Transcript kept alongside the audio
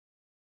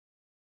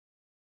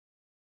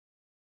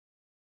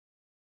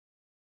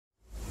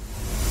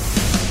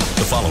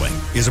following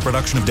is a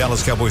production of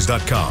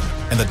DallasCowboys.com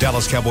and the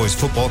Dallas Cowboys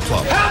Football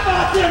Club. How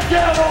about them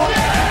Cowboys?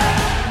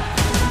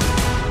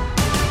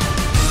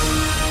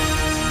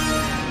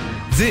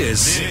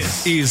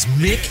 This is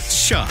Mick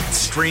Shots,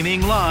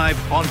 streaming live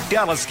on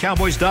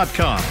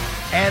DallasCowboys.com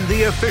and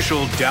the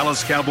official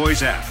Dallas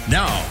Cowboys app.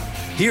 Now,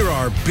 here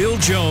are Bill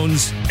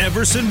Jones,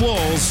 Everson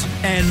Walls,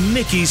 and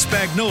Mickey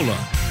Spagnola.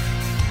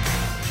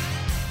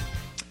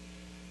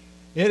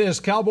 It is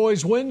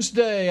Cowboys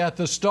Wednesday at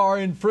the Star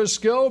in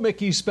Frisco.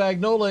 Mickey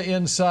Spagnola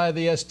inside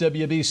the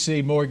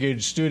SWBC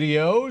Mortgage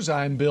Studios.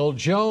 I'm Bill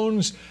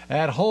Jones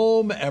at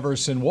home.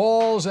 Everson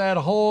Walls at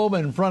home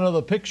in front of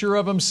the picture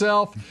of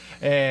himself.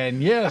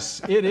 And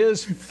yes, it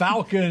is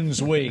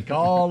Falcons week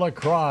all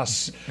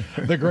across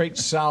the great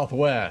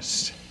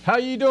Southwest. How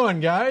you doing,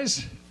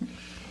 guys?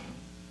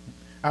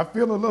 I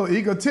feel a little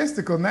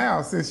egotistical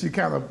now since you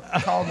kind of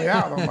called me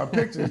out on my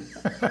picture.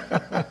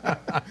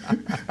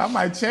 I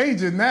might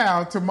change it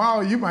now.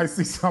 Tomorrow you might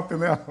see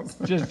something else.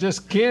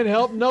 Just can't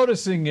help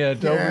noticing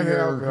it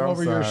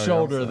over your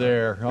shoulder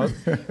there.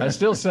 I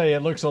still say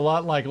it looks a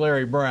lot like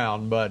Larry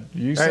Brown, but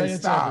you say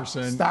it's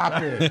Everson.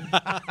 Stop it.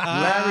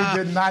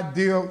 Larry did not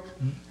deal.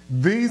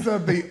 These are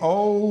the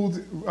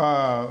old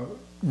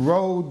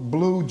road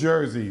blue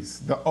jerseys.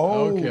 The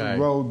old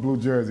road blue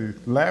jerseys.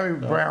 Larry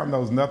Brown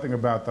knows nothing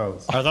about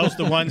those. Are those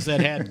the ones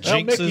that had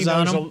jinxes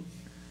on them?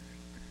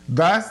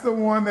 That's the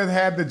one that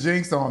had the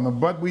jinx on them,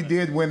 but we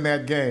did win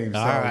that game, so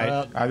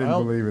I didn't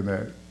believe in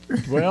that.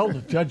 Well,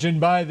 judging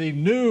by the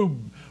new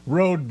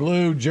road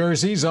blue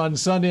jerseys on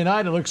Sunday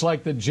night, it looks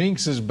like the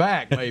jinx is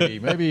back,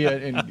 maybe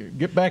and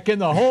get back in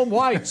the home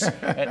whites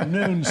at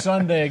noon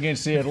Sunday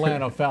against the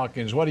Atlanta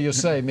Falcons. What do you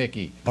say,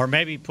 Mickey? Or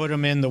maybe put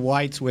them in the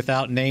whites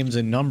without names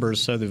and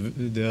numbers so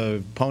the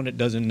opponent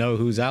doesn't know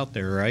who's out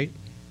there, right?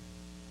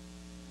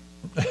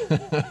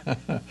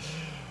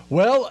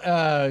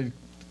 Well,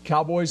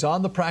 Cowboys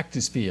on the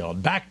practice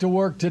field. Back to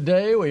work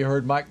today. We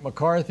heard Mike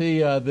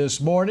McCarthy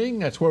this morning.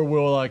 That's where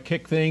we'll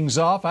kick things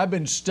off. I've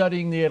been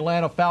studying the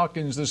Atlanta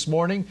Falcons this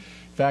morning.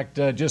 In fact,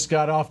 just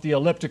got off the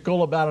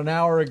elliptical about an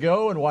hour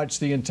ago and watched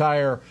the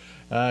entire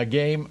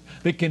game,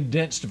 the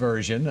condensed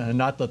version,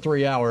 not the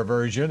 3-hour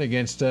version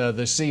against the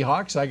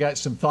Seahawks. I got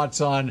some thoughts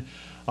on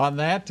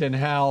that and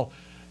how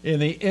in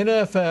the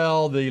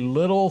NFL, the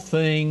little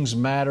things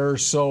matter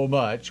so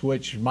much,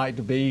 which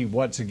might be,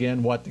 once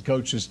again, what the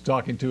coach is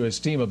talking to his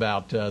team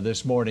about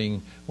this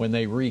morning when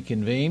they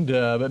reconvened.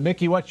 But,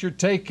 Mickey, what's your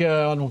take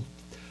on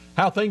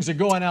how things are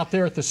going out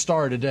there at the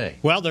Star today?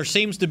 Well, there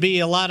seems to be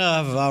a lot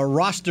of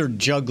roster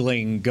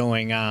juggling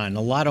going on,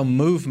 a lot of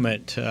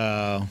movement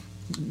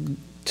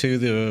to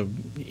the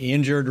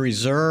injured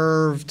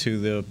reserve, to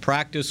the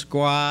practice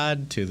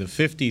squad, to the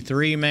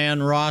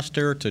 53-man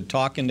roster, to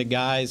talking to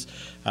guys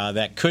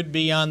that could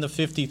be on the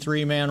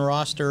 53-man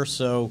roster.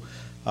 So,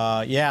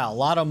 a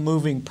lot of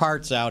moving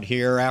parts out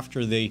here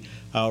after the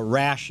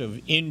rash of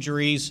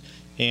injuries.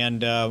 And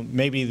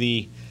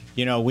maybe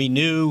we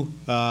knew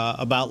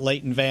about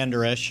Leighton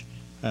Vander Esch,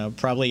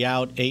 probably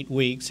out 8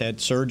 weeks, had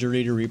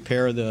surgery to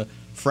repair the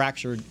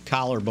fractured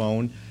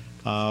collarbone.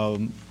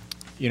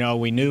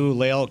 We knew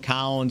Lael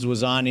Collins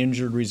was on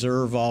injured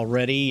reserve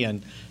already,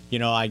 and,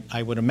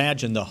 I would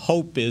imagine the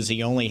hope is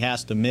he only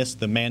has to miss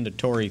the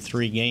mandatory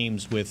 3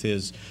 games with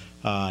his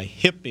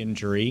hip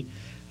injury.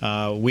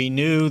 We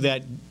knew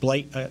that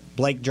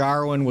Blake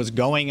Jarwin was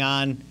going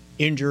on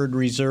injured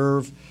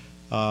reserve.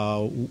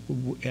 Will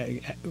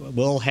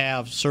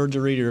have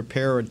surgery to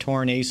repair a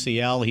torn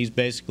ACL. He's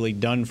basically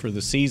done for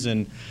the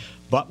season.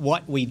 But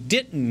what we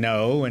didn't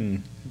know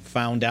and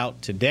found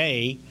out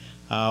today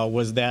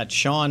was that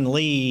Sean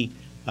Lee,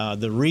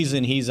 the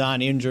reason he's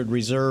on injured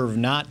reserve,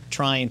 not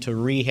trying to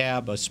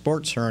rehab a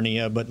sports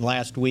hernia, but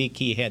last week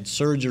he had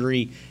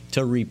surgery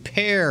to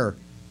repair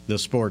the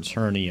sports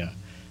hernia.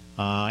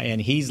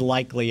 And he's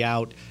likely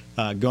out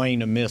going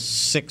to miss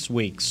 6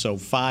 weeks, so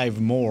 5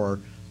 more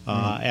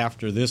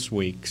after this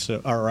week,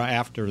 or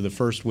after the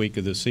first week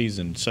of the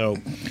season. So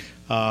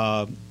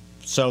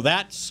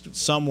that's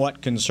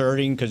somewhat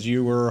concerning because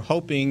you were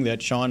hoping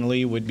that Sean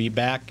Lee would be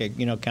back,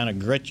 kind of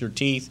grit your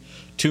teeth,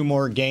 2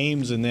 more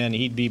games, and then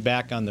he'd be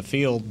back on the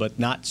field, but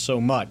not so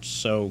much.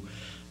 So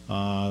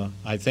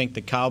I think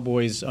the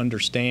Cowboys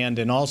understand,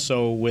 and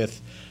also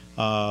with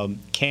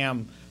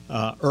Cam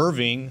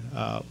Irving,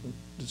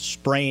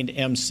 sprained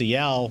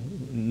MCL.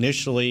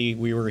 Initially,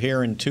 we were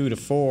hearing 2 to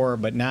 4,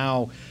 but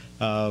now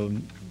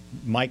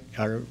Mike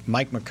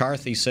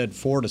McCarthy said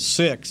 4 to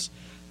 6.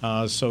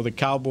 So the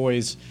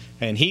Cowboys,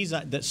 and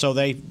so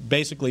they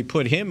basically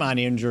put him on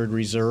injured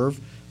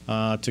reserve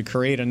to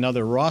create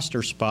another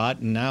roster spot,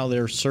 and now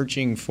they're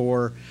searching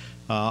for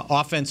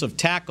offensive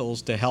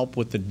tackles to help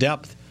with the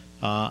depth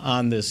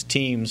on this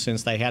team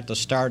since they had to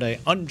start an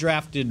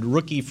undrafted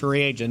rookie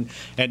free agent.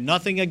 And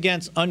nothing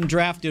against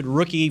undrafted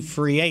rookie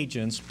free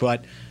agents,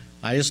 but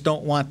I just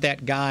don't want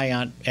that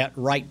guy at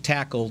right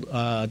tackle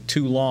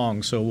too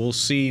long. So we'll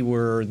see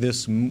where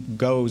this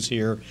goes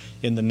here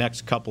in the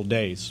next couple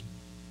days.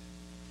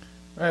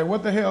 Hey,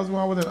 what the hell's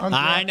wrong with an undrafted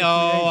I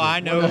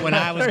know. When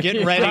I was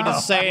getting ready to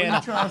say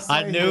it,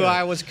 I knew here?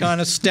 I was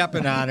kind of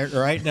stepping on it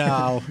right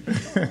now.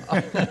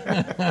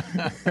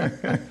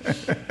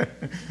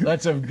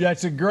 That's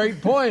a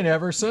great point,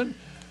 Everson.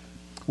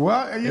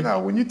 Well, you know,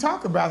 when you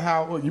talk about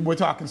how we're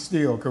talking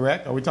Steele,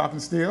 correct? Are we talking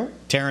Steele?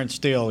 Terrence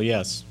Steele,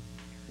 yes.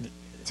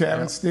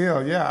 Terrence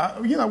Steele, yeah.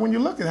 You know, when you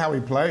look at how he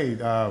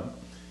played,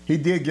 he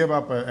did give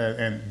up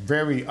a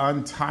very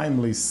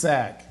untimely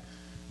sack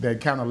that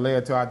kind of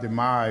led to our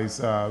demise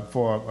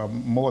for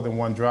more than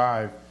one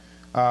drive.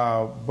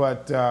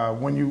 But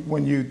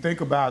when you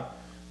think about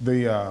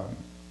the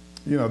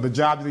the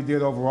job that he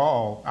did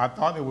overall, I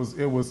thought it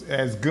was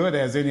as good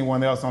as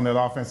anyone else on that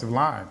offensive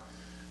line.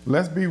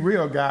 Let's be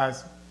real,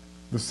 guys.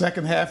 The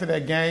second half of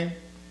that game,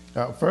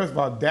 first of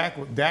all,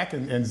 Dak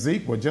and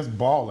Zeke were just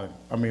balling.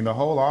 I mean, the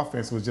whole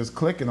offense was just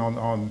clicking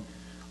on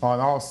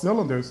all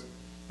cylinders.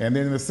 And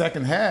then in the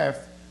second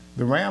half,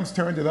 the Rams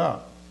turned it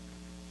up.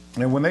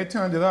 And when they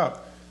turned it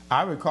up,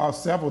 I recall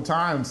several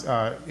times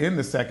in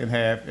the second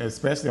half,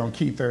 especially on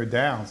key third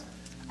downs,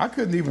 I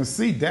couldn't even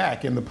see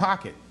Dak in the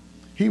pocket.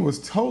 He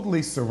was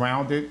totally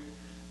surrounded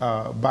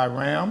by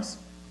Rams,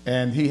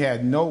 and he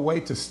had no way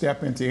to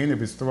step into any of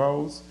his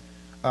throws.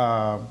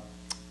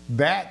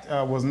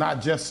 That was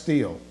not just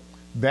Steele.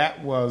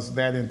 That was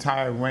that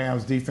entire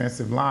Rams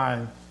defensive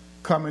line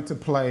coming to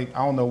play.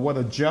 I don't know what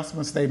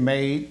adjustments they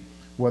made,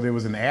 whether it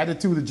was an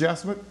attitude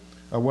adjustment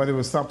or whether it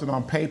was something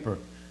on paper,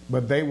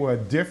 but they were a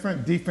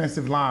different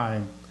defensive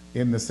line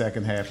in the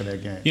second half of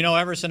that game. You know,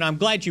 Everson, I'm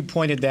glad you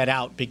pointed that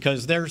out,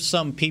 because there's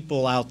some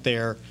people out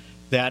there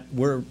that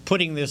were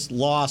putting this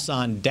loss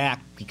on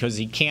Dak because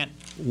he can't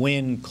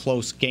win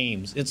close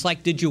games. It's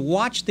like, did you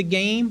watch the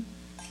game?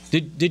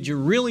 Did you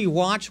really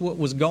watch what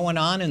was going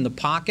on in the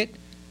pocket,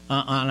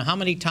 on how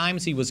many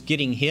times he was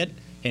getting hit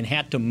and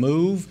had to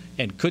move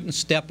and couldn't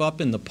step up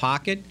in the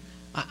pocket?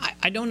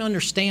 I don't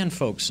understand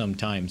folks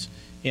sometimes.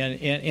 And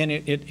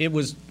it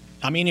was,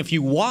 I mean, if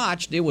you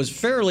watched, it was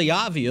fairly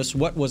obvious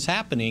what was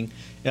happening,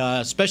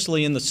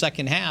 especially in the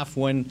second half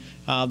when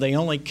they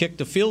only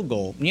kicked a field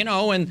goal. You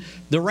know, and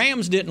the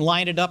Rams didn't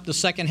line it up the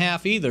second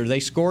half either.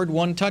 They scored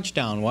one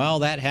touchdown. Well,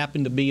 that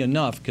happened to be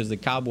enough because the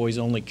Cowboys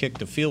only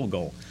kicked a field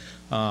goal.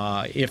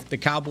 If the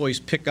Cowboys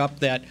pick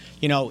up that,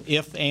 you know,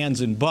 ifs,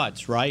 ands, and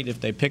buts, right?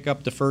 If they pick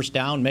up the first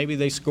down, maybe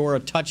they score a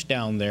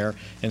touchdown there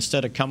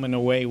instead of coming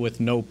away with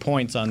no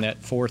points on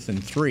that 4th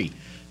and 3.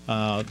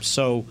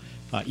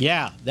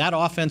 Yeah, that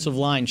offensive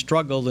line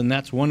struggled, and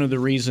that's one of the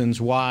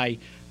reasons why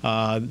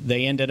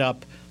they ended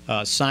up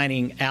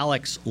signing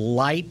Alex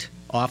Light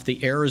off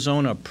the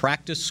Arizona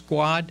practice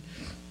squad.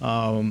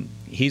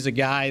 He's a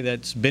guy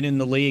that's been in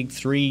the league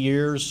 3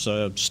 years,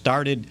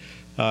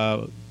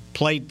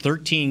 played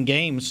 13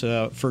 games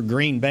for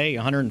Green Bay,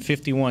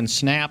 151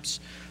 snaps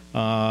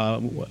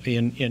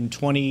in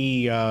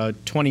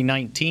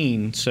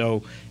 2019,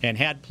 and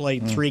had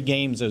played 3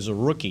 games as a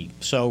rookie.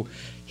 So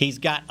he's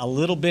got a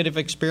little bit of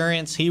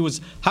experience.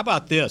 How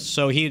about this?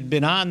 So he had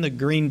been on the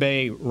Green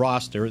Bay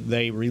roster.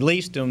 They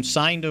released him,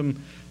 signed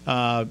him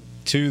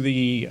to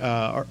the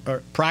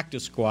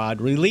practice squad,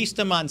 released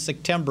him on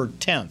September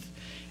 10th.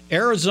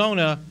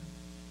 Arizona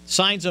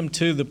signs him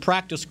to the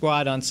practice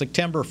squad on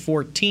September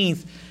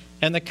 14th,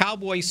 and the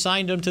Cowboys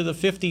signed him to the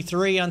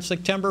 53 on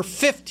September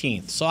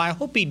 15th. So I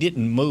hope he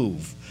didn't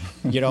move,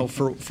 you know,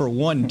 for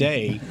one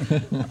day.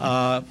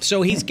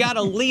 So he's got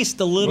at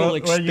least a little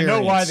experience. Well, you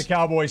know why the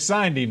Cowboys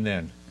signed him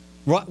then.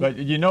 What? But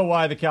you know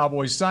why the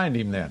Cowboys signed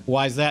him then.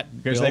 Why is that,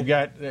 Because they've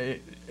got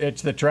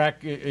it's the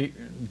track,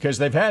 because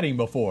they've had him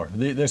before.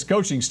 This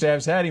coaching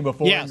staff's had him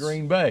before in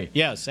Green Bay.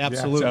 Yes,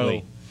 absolutely.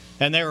 Yeah,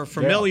 and they were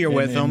familiar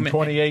with him. In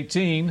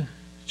 2018,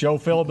 Joe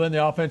Philbin,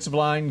 the offensive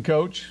line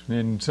coach,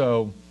 and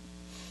so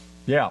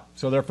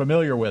they're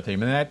familiar with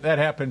him, and that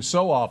happens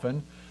so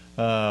often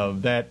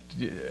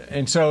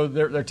and so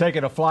they're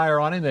taking a flyer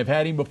on him. They've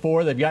had him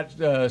before. They've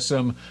got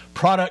some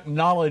product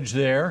knowledge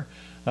there,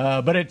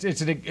 but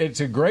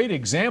it's a great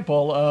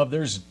example of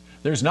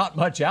there's not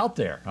much out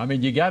there. I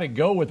mean, you got to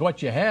go with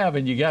what you have,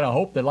 and you got to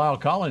hope that Lyle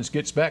Collins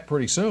gets back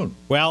pretty soon.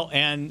 Well,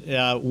 and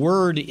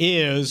word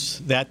is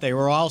that they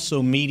were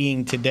also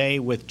meeting today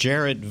with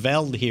Jared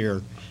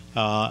Veldheer,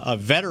 a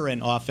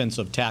veteran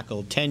offensive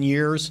tackle, 10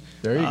 years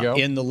there you go.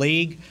 In the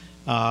league.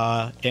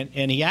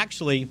 And he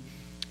actually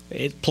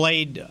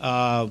played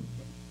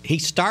he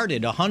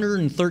started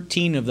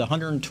 113 of the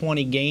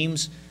 120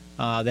 games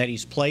that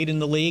he's played in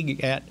the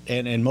league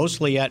and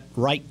mostly at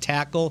right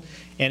tackle,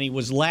 and he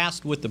was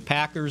last with the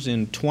Packers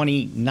in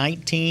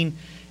 2019.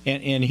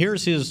 And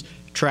here's his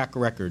track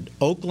record: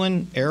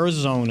 Oakland,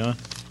 Arizona,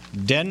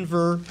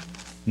 Denver,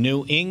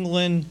 New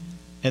England,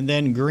 and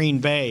then Green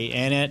Bay.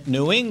 And at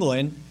New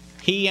England,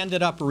 he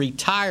ended up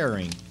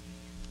retiring.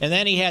 And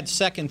then he had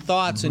second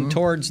thoughts, and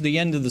towards the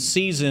end of the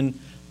season,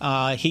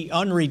 he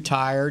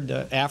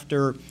unretired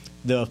after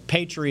the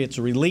Patriots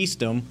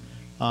released him,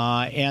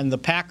 and the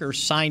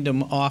Packers signed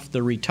him off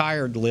the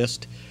retired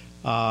list.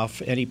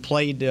 And he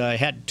played,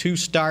 had 2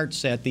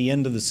 starts at the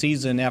end of the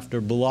season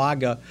after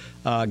Bulaga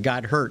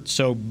got hurt.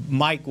 So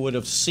Mike would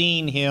have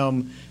seen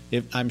him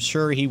I'm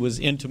sure he was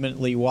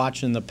intimately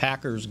watching the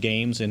Packers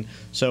games, and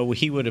so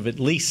he would have at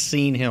least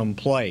seen him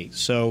play.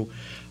 So,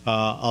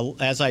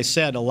 as I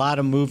said, a lot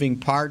of moving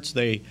parts.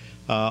 They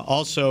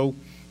also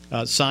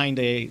signed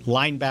a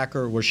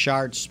linebacker,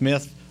 Rashard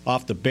Smith,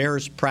 off the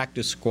Bears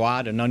practice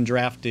squad, an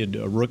undrafted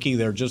rookie.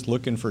 They're just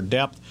looking for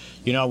depth.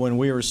 You know, when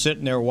we were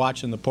sitting there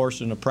watching the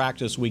portion of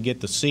practice we get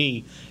to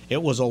see,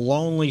 it was a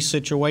lonely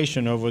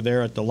situation over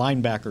there at the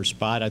linebacker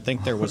spot. I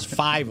think there was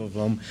 5 of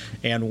them,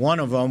 and one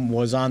of them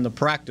was on the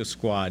practice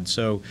squad,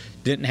 so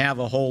didn't have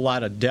a whole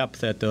lot of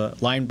depth at the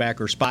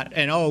linebacker spot.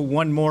 And,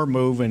 one more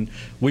move, and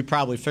we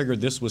probably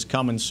figured this was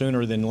coming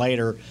sooner than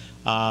later.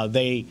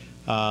 They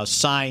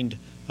signed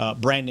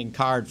Brandon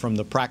Card from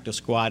the practice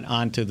squad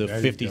onto the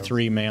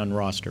 53-man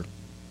roster.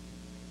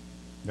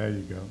 There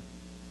you go.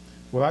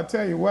 Well, I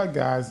tell you what,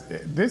 guys,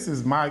 this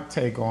is my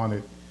take on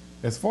it.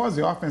 As far as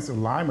the offensive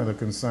linemen are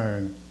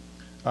concerned,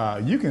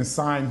 you can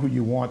sign who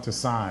you want to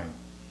sign.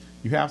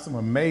 You have some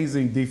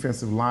amazing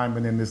defensive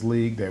linemen in this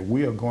league that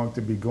we are going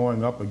to be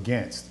going up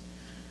against.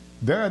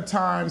 There are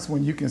times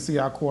when you can see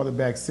our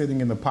quarterback sitting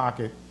in the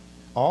pocket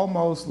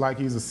almost like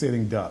he's a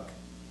sitting duck.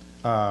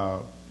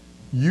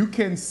 You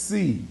can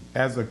see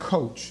as a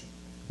coach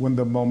when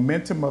the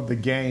momentum of the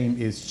game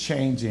is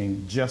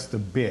changing just a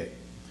bit.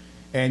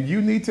 And you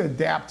need to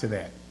adapt to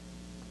that.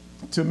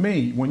 To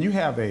me, when you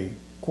have a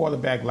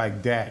quarterback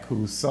like Dak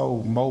who's so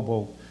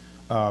mobile,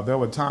 there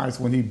were times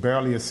when he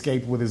barely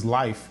escaped with his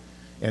life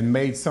and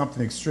made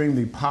something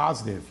extremely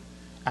positive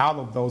out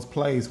of those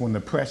plays when the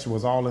pressure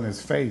was all in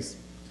his face.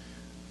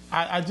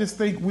 I just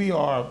think we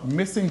are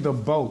missing the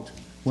boat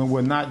when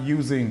we're not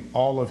using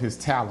all of his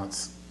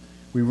talents.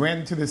 We ran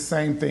into the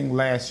same thing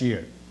last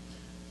year.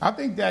 I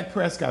think Dak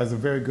Prescott is a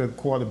very good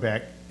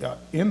quarterback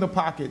in the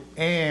pocket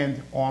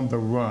and on the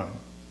run.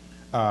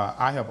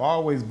 I have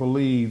always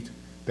believed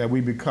that we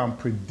become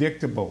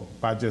predictable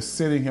by just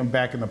sitting him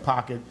back in the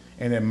pocket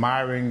and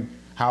admiring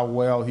how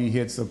well he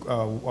hits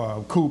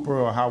Cooper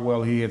or how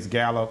well he hits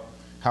Gallup,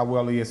 how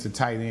well he hits the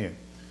tight end.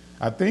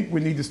 I think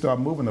we need to start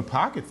moving the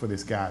pocket for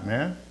this guy,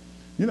 man.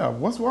 You know,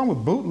 what's wrong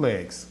with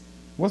bootlegs?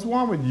 What's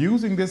wrong with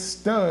using this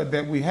stud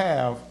that we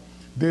have,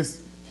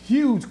 this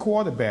huge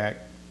quarterback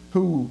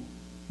who,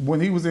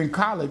 when he was in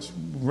college,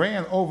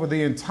 ran over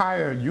the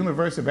entire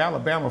University of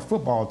Alabama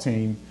football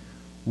team?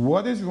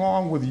 What is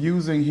wrong with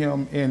using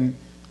him in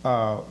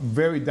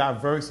very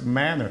diverse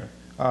manners?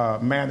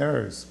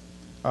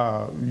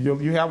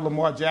 You have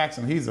Lamar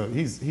Jackson.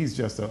 He's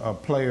just a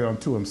player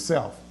unto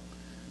himself.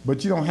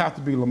 But you don't have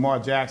to be Lamar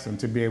Jackson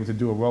to be able to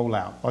do a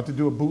rollout or to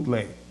do a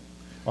bootleg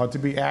or to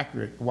be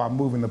accurate while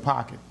moving the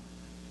pocket.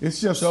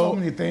 It's just so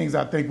many things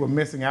I think we're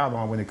missing out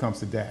on when it comes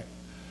to Dak.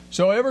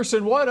 So,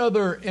 Everson, what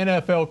other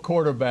NFL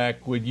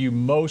quarterback would you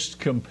most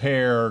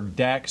compare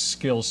Dak's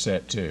skill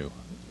set to?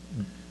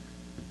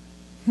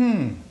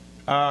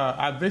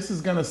 This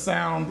is going to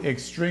sound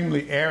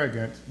extremely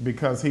arrogant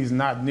because he's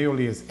not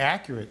nearly as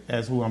accurate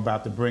as who I'm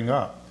about to bring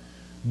up.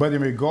 But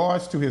in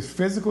regards to his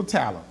physical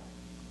talent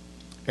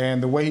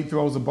and the way he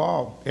throws the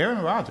ball,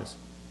 Aaron Rodgers.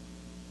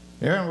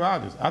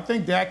 I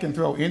think Dak can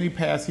throw any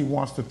pass he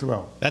wants to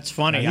throw. That's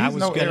funny. I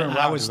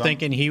was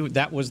thinking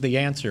that was the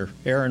answer,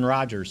 Aaron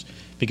Rodgers.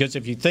 Because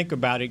if you think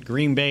about it,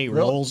 Green Bay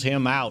rolls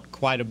him out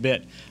quite a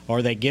bit,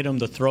 or they get him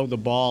to throw the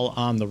ball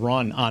on the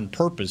run on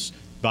purpose,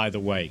 by the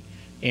way.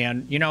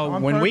 And,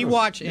 we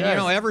watch,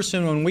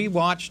 Everson, when we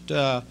watched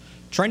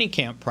training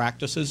camp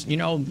practices, a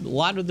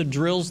lot of the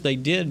drills they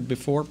did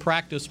before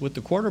practice with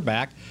the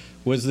quarterback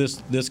was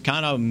this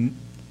kind of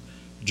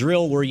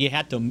drill where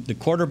the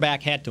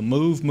quarterback had to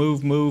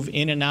move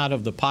in and out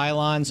of the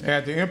pylons.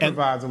 Had to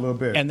improvise a little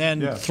bit. And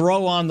then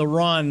throw on the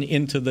run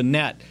into the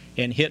net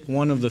and hit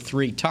one of the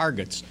 3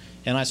 targets.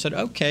 And I said,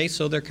 okay,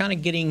 so they're kind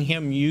of getting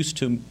him used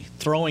to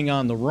throwing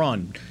on the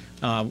run.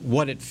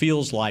 What it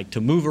feels like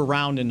to move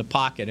around in the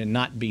pocket and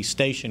not be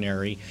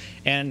stationary.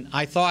 And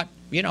I thought,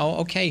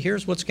 okay,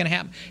 here's what's going to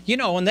happen.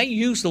 And they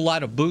used a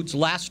lot of boots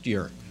last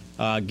year.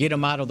 Get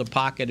him out of the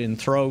pocket and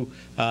throw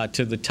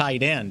to the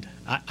tight end.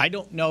 I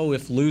don't know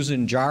if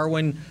losing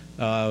Jarwin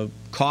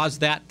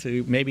caused that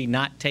to maybe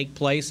not take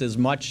place as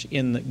much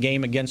in the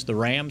game against the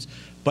Rams,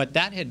 but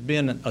that had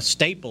been a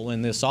staple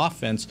in this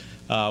offense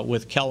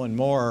with Kellen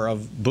Moore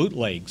of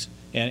bootlegs.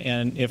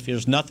 And if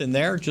there's nothing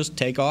there, just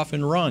take off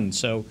and run.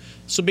 So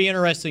this will be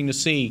interesting to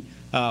see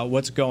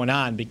what's going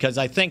on, because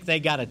I think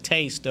they got a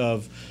taste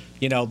of,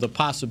 the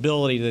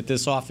possibility that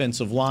this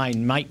offensive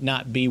line might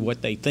not be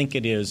what they think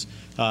it is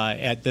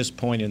at this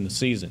point in the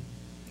season.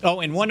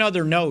 Oh, and one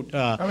other note,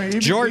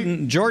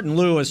 Jordan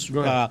Lewis,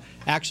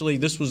 actually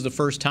this was the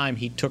first time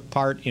he took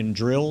part in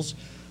drills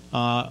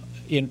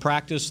in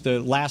practice.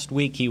 The last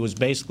week he was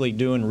basically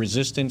doing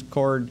resistance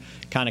cord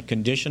kind of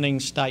conditioning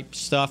type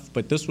stuff,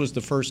 but this was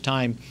the first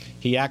time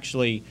he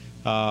actually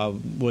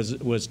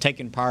was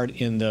taking part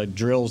in the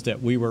drills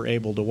that we were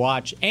able to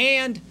watch.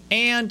 And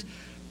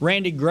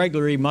Randy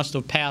Gregory must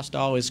have passed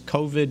all his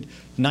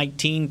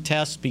COVID-19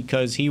 tests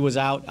because he was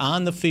out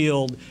on the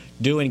field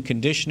doing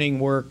conditioning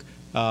work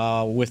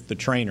with the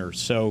trainers.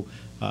 So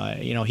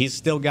he's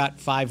still got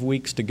 5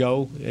 weeks to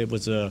go. It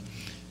was a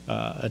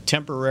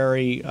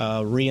temporary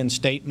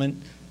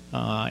reinstatement,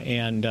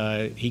 and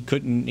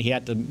he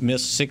had to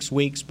miss 6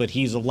 weeks, but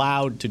he's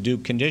allowed to do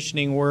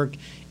conditioning work,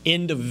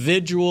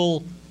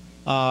 individual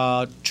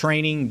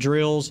training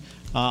drills,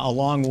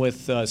 along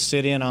with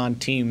sit-in on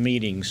team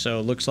meetings. So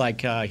it looks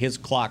like his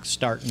clock's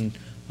starting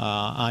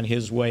on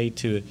his way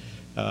to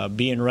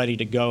being ready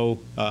to go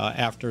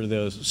after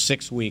the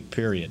 6-week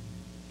period.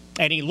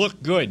 And he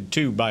looked good,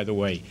 too, by the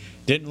way.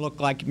 Didn't look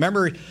like –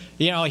 remember,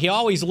 he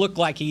always looked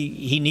like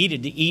he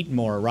needed to eat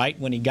more, right?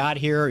 When he got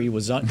here, he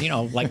was,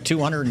 like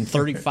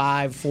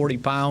 235, 40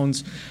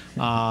 pounds.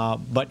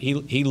 But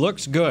he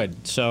looks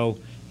good. So,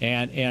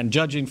 and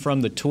judging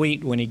from the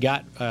tweet when he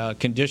got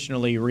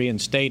conditionally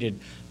reinstated,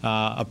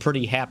 a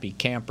pretty happy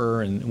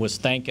camper, and was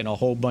thanking a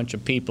whole bunch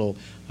of people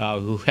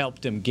who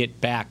helped him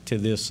get back to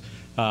this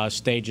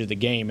stage of the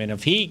game. And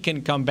if he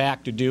can come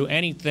back to do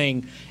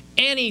anything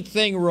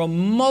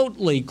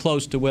remotely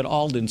close to what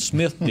Aldon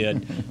Smith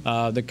did,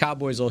 the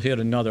Cowboys will hit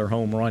another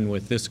home run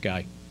with this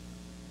guy.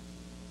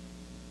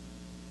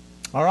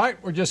 All right,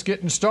 we're just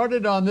getting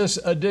started on this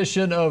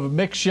edition of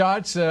Mixed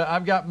Shots.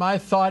 I've got my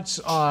thoughts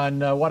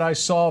on what I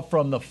saw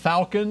from the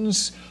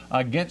Falcons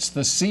against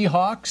the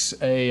Seahawks,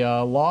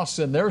 a loss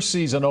in their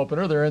season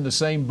opener. They're in the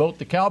same boat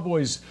the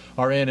Cowboys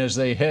are in as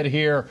they head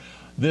here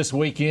this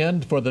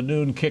weekend for the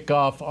noon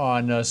kickoff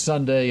on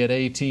Sunday at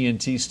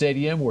AT&T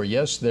Stadium, where,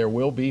 yes, there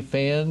will be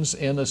fans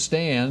in the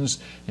stands.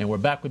 And we're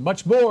back with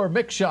much more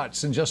Mixed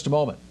Shots in just a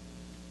moment.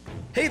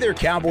 Hey there,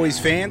 Cowboys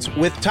fans.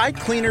 With Tide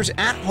Cleaners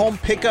at-home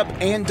pickup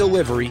and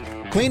delivery,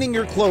 cleaning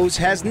your clothes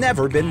has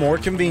never been more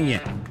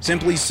convenient.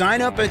 Simply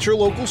sign up at your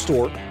local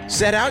store,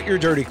 set out your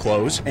dirty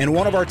clothes, and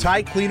one of our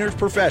Tide Cleaners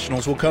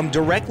professionals will come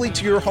directly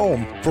to your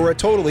home for a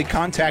totally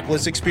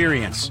contactless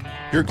experience.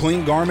 Your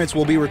clean garments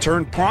will be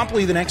returned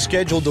promptly the next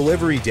scheduled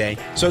delivery day,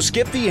 so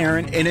skip the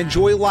errand and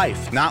enjoy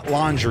life, not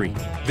laundry.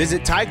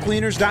 Visit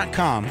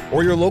TideCleaners.com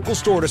or your local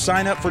store to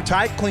sign up for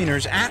Tide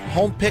Cleaners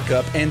at-home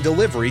pickup and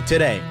delivery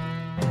today.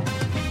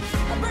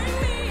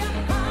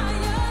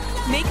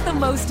 Make the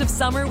most of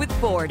summer with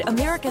Ford,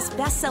 America's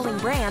best-selling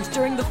brand,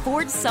 during the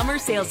Ford Summer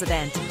Sales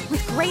Event.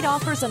 With great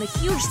offers on a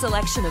huge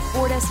selection of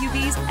Ford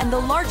SUVs and the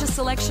largest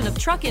selection of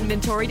truck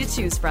inventory to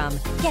choose from.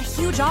 Get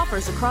huge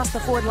offers across the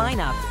Ford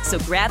lineup. So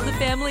grab the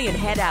family and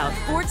head out.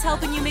 Ford's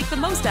helping you make the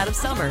most out of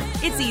summer.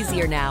 It's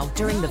easier now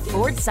during the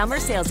Ford Summer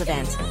Sales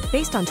Event.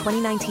 Based on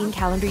 2019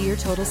 calendar year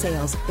total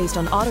sales. Based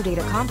on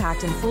Autodata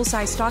compact and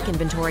full-size stock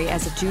inventory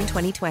as of June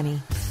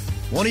 2020.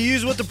 Want to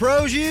use what the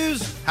pros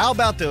use? How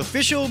about the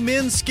official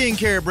men's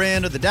skincare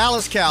brand of the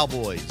Dallas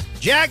Cowboys,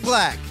 Jack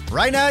Black?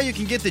 Right now you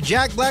can get the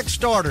Jack Black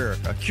Starter,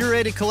 a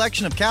curated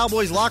collection of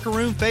Cowboys locker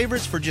room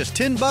favorites for just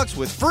 $10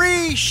 with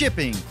free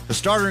shipping. The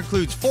starter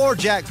includes 4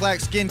 Jack Black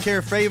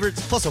skincare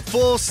favorites plus a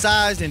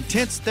full-sized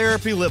intense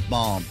therapy lip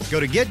balm. Go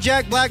to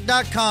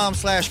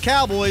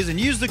getjackblack.com/Cowboys and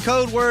use the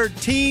code word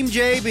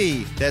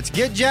TEAMJB. That's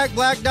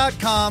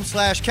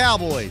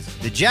getjackblack.com/Cowboys.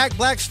 The Jack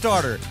Black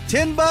Starter,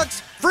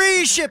 $10,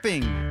 free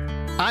shipping.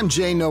 I'm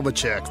Jay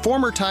Novacek,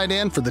 former tight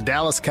end for the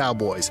Dallas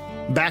Cowboys.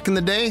 Back in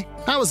the day,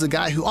 I was the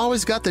guy who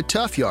always got the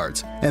tough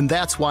yards, and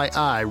that's why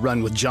I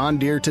run with John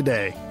Deere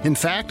today. In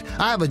fact,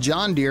 I have a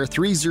John Deere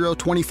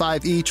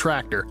 3025E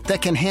tractor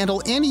that can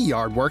handle any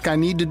yard work I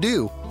need to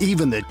do,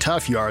 even the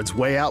tough yards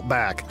way out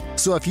back.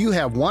 So if you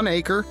have 1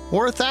 acre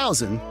or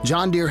 1,000,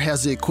 John Deere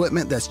has the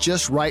equipment that's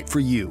just right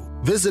for you.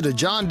 Visit a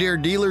John Deere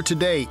dealer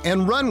today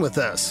and run with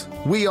us.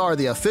 We are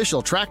the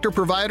official tractor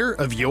provider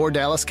of your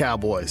Dallas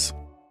Cowboys.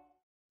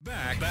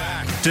 Back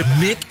to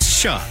Mixed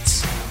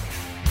Shots.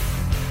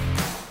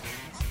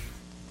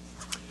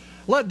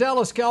 Let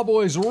Dallas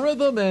Cowboys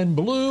Rhythm and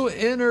Blue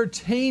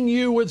entertain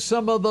you with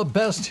some of the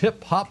best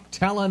hip-hop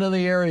talent in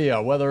the area,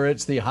 whether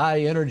it's the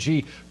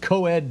high-energy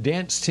co-ed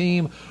dance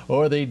team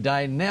or the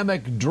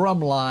dynamic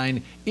drum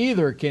line.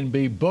 Either can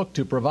be booked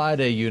to provide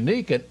a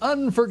unique and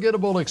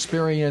unforgettable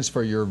experience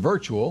for your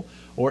virtual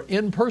or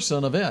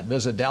in-person event.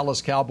 Visit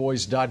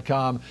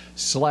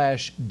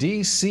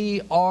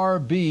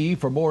DallasCowboys.com/DCRB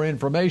for more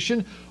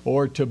information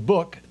or to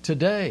book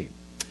today.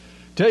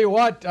 Tell you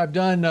what, I've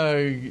done,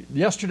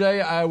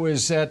 yesterday I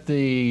was at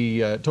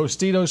the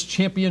Tostitos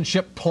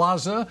Championship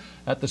Plaza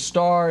at the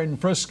Star in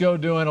Frisco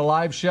doing a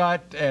live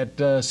shot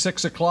at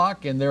 6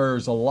 o'clock, and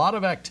there's a lot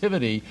of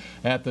activity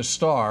at the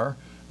Star.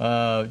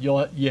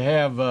 You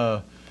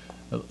have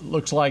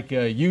looks like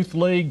youth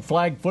league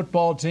flag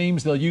football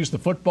teams. They'll use the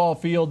football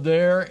field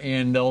there,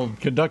 and they'll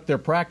conduct their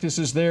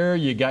practices there.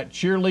 You got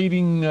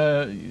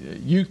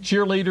cheerleading, youth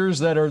cheerleaders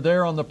that are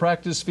there on the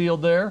practice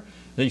field there.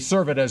 They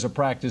serve it as a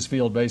practice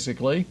field,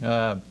 basically,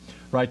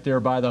 right there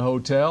by the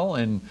hotel.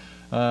 And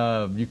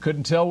you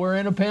couldn't tell we're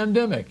in a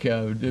pandemic.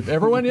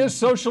 Everyone is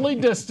socially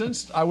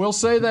distanced. I will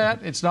say that.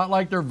 It's not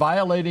like they're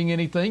violating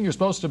anything. You're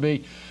supposed to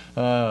be,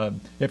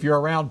 if you're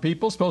around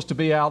people, supposed to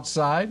be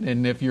outside.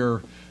 And if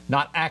you're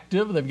not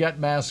active, they've got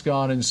masks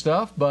on and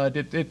stuff. But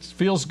it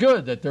feels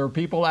good that there are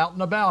people out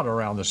and about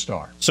around the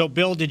Star. So,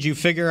 Bill, did you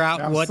figure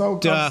out I'm so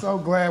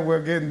glad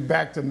we're getting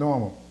back to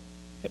normal.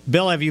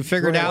 Bill, have you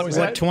figured out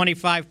what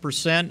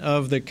 25%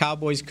 of the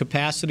Cowboys'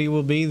 capacity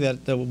will be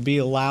that will be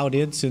allowed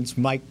in since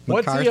Mike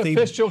McCarthy? What's the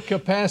official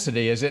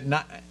capacity? Is it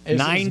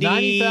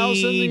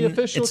 90,000 the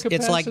official capacity?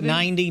 It's like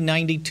 90,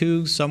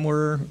 92,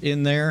 somewhere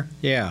in there.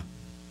 Yeah.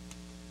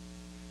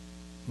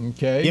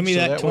 Okay. Give me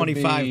that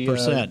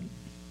 25%.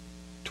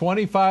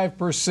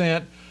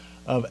 25%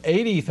 of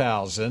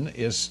 80,000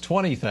 is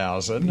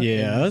 20,000.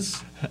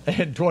 Yes.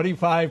 And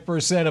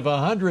 25% of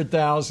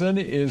 100,000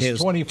 is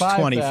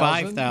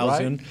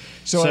 25,000. Right?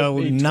 So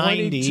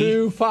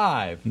 90.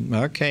 22.5.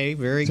 Okay,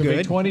 very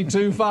good.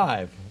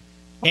 22.5.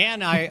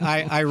 And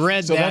I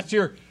read so that's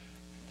your.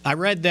 I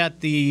read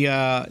that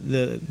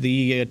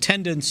the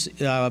attendance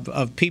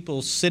of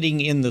people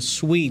sitting in the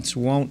suites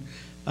won't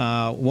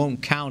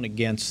count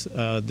against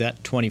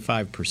that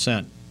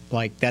 25%.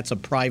 Like that's a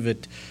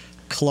private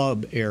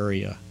club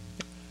area.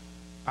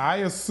 I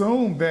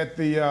assumed that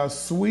the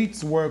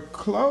suites were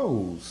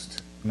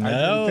closed. No. I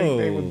didn't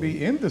think they would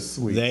be in the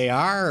suites. They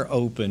are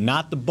open,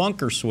 not the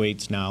bunker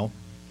suites now,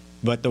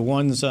 but the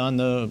ones on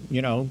the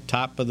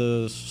top of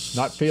the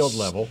not field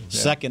level,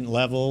 second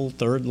level,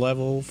 third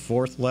level,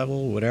 fourth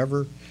level,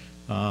 whatever.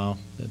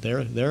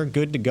 They're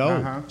good to go.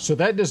 Uh-huh. So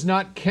that does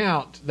not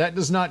count. That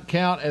does not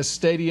count as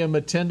stadium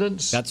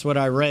attendance. That's what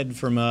I read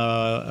from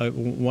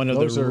one of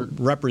the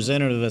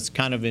representatives that's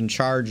kind of in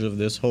charge of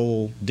this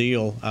whole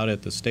deal out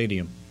at the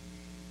stadium.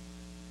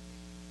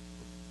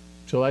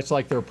 So that's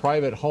like their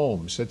private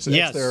homes. It's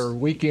their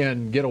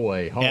weekend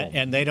getaway home,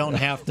 and they don't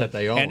have to that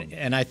they own.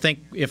 And I think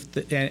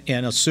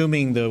and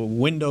assuming the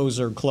windows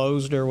are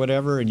closed or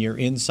whatever, and you're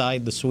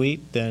inside the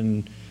suite,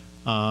 then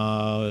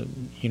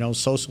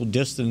social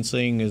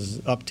distancing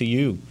is up to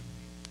you.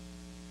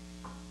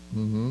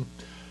 Mm-hmm.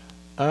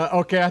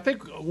 Okay, I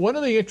think one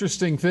of the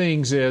interesting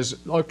things is,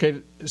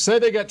 say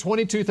they got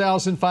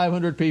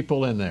 22,500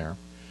 people in there.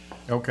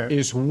 Okay.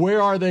 Is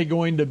where are they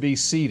going to be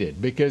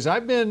seated? Because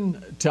I've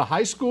been to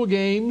high school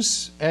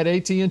games at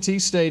AT&T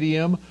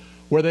Stadium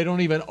where they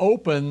don't even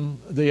open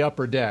the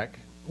upper deck,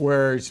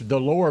 where it's the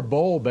lower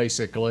bowl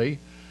basically,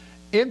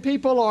 and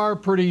people are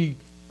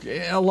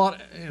a lot,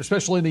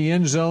 especially in the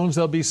end zones,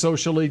 they'll be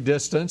socially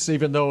distanced,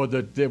 even though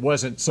it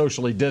wasn't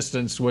socially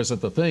distanced,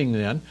 wasn't the thing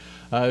then.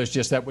 It was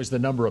just that was the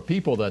number of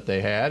people that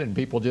they had, and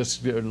people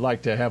just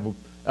like to have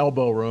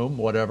elbow room,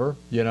 whatever.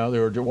 They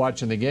were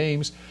watching the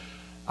games.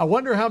 I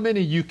wonder how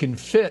many you can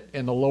fit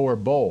in the lower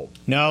bowl.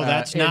 No,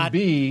 that's not.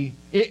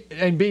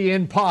 And be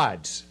in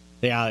pods.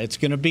 Yeah, it's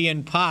going to be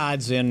in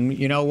pods. And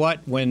you know what?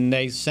 When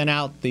they sent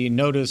out the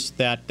notice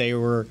that they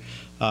were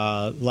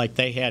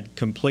they had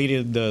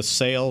completed the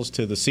sales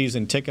to the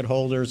season ticket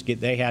holders,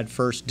 they had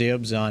first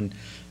dibs on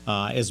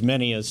as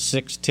many as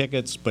 6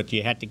 tickets, but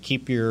you had to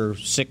keep your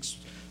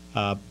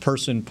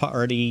 6-person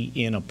party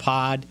in a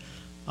pod.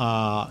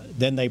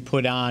 Then they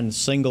put on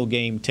single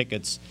game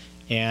tickets.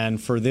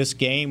 And for this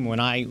game, when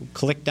I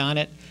clicked on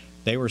it,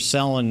 they were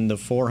selling the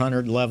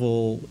 400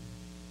 level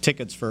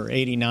tickets for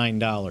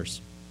 $89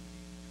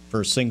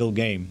 for a single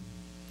game.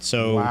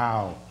 So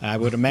wow. I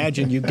would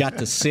imagine you got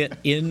to sit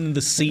in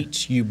the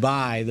seats you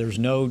buy. There's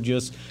no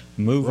just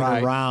moving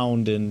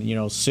around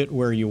and sit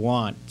where you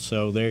want.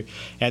 So they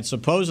and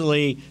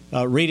supposedly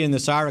reading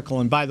this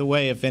article. And by the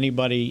way, if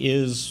anybody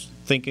is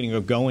thinking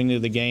of going to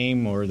the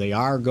game or they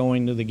are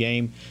going to the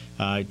game,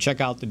 check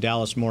out the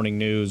Dallas Morning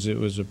News. It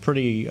was a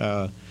pretty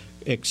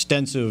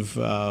extensive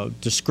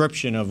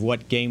description of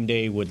what game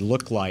day would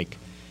look like.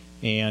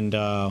 And,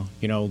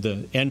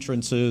 the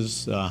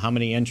entrances, how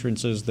many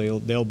entrances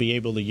they'll be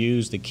able to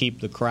use to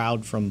keep the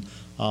crowd from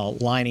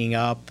lining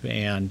up.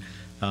 And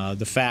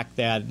the fact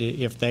that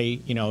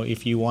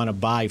if you want to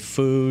buy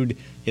food,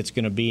 it's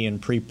going to be in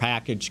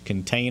prepackaged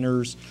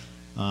containers.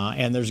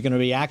 And there's going to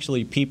be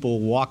actually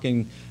people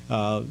walking,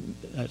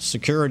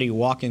 security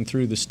walking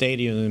through the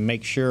stadium and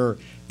make sure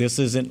this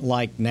isn't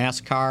like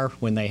NASCAR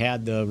when they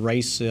had the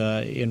race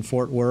in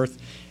Fort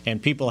Worth and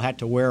people had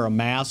to wear a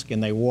mask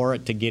and they wore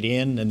it to get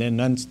in, and then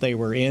once they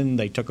were in,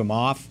 they took them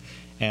off.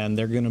 And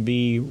they're going to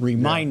be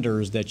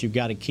reminders that you've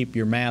got to keep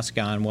your mask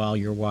on while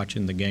you're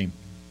watching the game.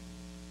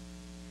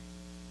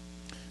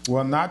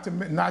 Well, not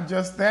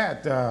just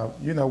that.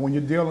 When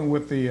you're dealing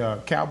with the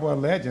Cowboy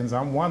Legends,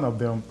 I'm one of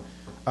them.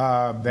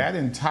 That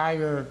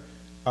entire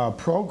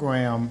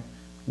program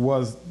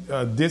was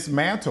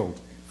dismantled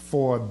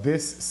for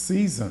this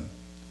season.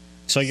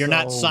 So you're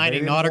not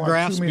signing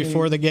autographs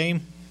before the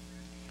game?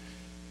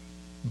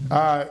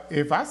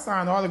 If I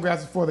sign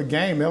autographs before the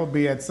game, it'll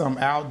be at some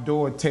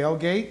outdoor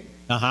tailgate.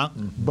 Uh-huh.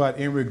 But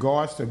in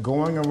regards to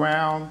going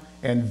around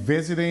and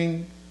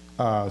visiting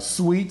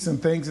suites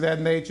and things of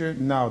that nature,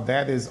 no,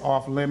 that is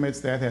off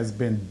limits. That has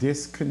been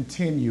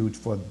discontinued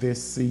for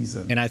this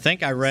season. And I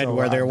think I read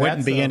where there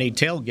wouldn't be any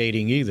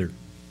tailgating either.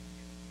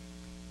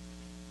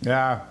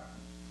 Yeah.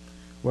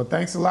 Well,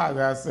 thanks a lot,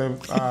 guys.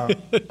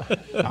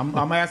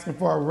 I'm asking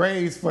for a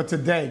raise for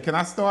today. Can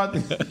I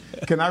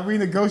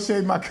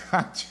renegotiate my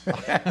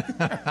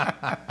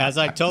contract? As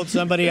I told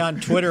somebody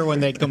on Twitter when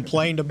they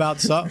complained about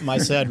something, I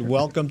said,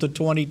 welcome to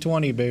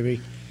 2020,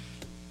 baby.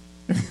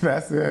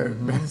 That's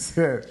it. That's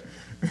it.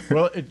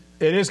 Well, it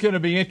is going to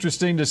be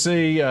interesting to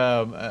see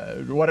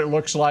what it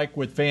looks like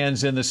with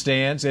fans in the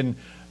stands. And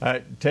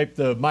taped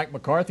the Mike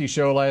McCarthy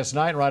show last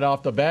night. Right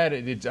off the bat,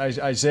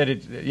 I said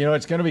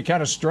it's going to be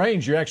kind of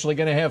strange. You're actually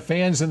going to have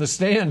fans in the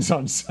stands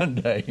on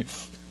Sunday.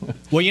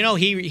 Well,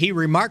 he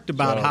remarked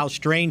about how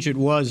strange it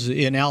was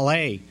in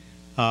L.A.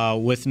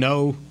 With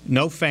no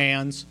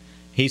fans.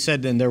 He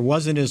said then there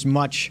wasn't as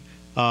much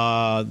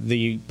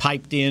the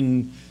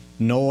piped-in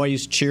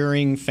noise,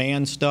 cheering,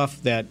 fan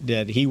stuff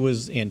that he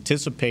was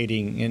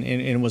anticipating, and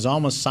it was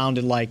almost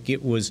sounded like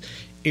it was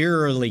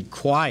eerily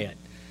quiet.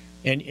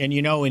 And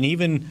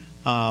even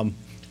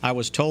I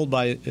was told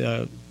by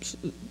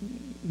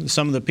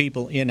some of the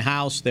people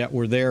in-house that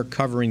were there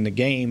covering the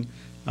game,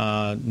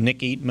 Nick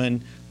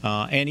Eatman,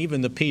 and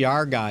even the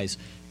PR guys,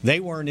 they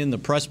weren't in the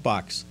press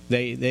box.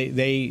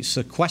 They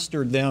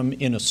sequestered them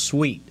in a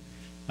suite.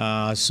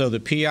 So the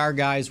PR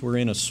guys were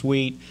in a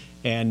suite,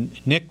 and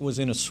Nick was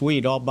in a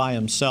suite all by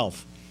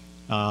himself.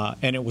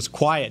 And it was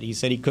quiet. He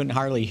said he couldn't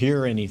hardly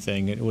hear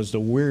anything. It was the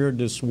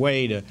weirdest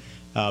way to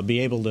be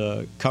able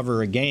to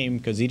cover a game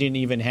because he didn't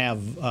even have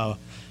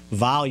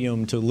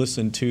volume to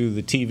listen to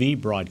the TV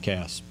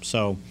broadcast.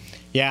 So,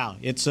 yeah,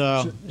 it's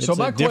a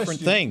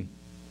different thing.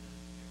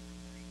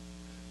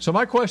 So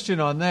my question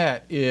on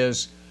that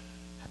is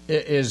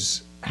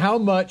how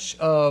much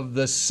of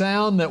the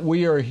sound that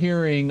we are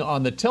hearing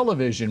on the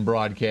television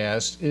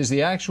broadcast is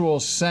the actual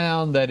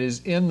sound that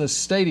is in the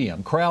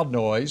stadium, crowd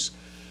noise,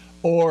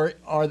 or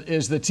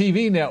is the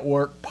TV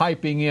network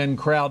piping in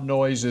crowd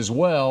noise as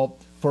well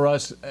for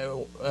us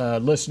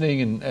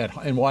listening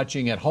and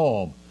watching at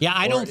home? Yeah,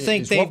 I don't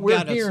think they've got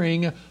what we're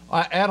hearing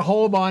at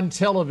home on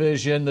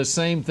television the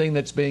same thing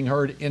that's being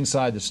heard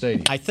inside the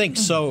stadium. I think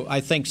so.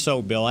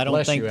 Bill. I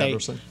don't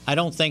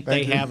think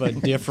they have a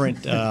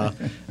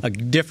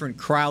different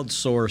crowd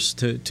source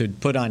to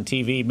put on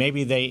TV.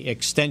 Maybe they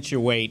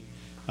accentuate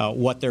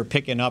what they're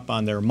picking up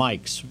on their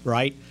mics,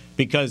 right?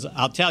 Because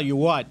I'll tell you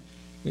what.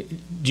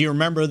 Do you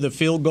remember the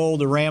field goal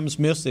the Rams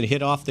missed that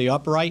hit off the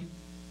upright?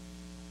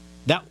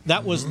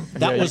 That was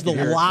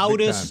the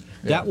loudest.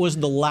 Yeah. That was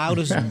the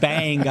loudest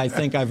bang I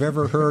think I've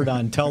ever heard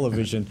on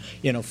television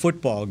in a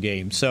football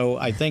game. So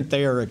I think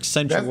they are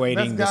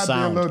accentuating the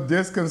sound.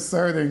 That's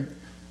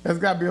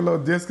got to be a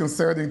little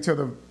disconcerting to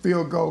the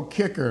field goal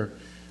kicker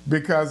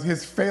because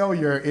his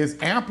failure is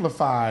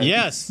amplified.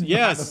 Yes.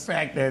 By the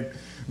fact that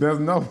there's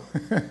no.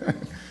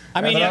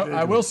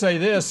 I will say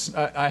this.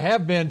 I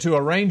have been to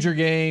a Ranger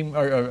game,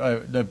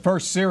 or the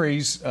first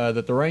series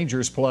that the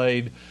Rangers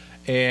played,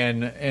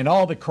 and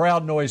all the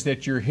crowd noise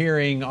that you're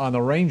hearing on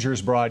the Rangers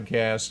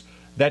broadcast,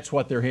 that's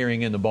what they're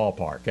hearing in the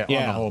ballpark on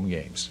the home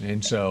games.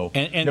 And so,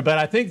 but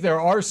I think there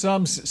are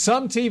some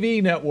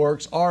TV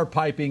networks are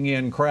piping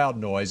in crowd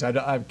noise.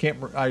 I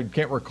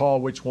can't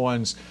recall which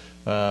ones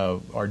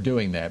are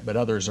doing that, but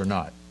others are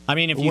not. I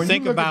mean, if you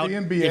think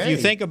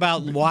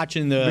about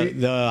watching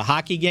the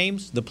hockey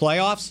games, the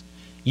playoffs,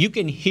 you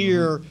can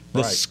hear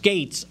the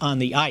skates on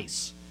the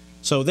ice.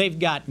 So they've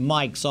got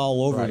mics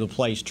all over the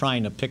place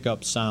trying to pick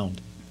up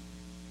sound.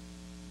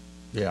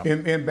 Yeah.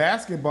 In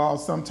basketball,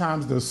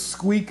 sometimes the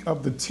squeak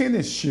of the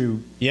tennis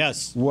shoe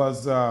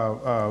was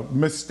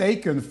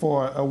mistaken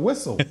for a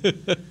whistle.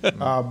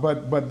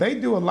 But they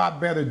do a lot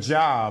better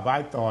job,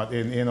 I thought,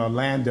 in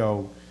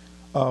Orlando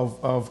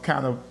of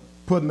kind of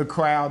putting the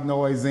crowd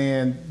noise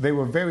in. They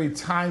were very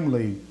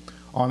timely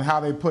on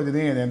how they put it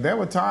in. And there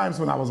were times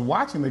when I was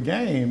watching the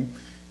game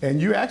and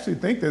you actually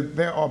think that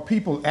there are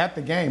people at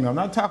the game. I'm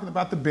not talking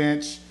about the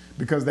bench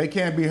because they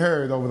can't be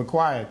heard over the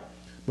quiet.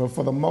 But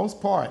for the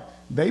most part,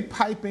 they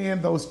pipe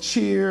in those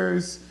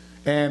cheers,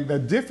 and the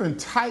different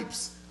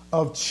types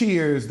of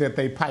cheers that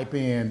they pipe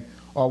in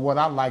are what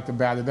I liked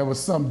about it. There was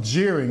some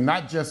jeering,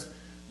 not just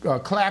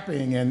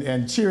clapping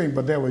and cheering,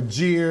 but there were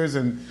jeers,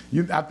 and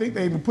I think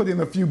they even put in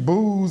a few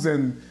boos,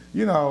 and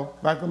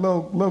like a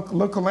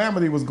little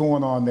calamity was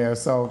going on there.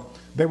 So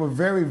they were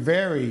very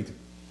varied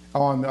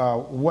on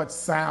what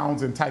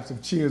sounds and types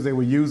of cheers they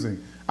were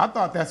using. I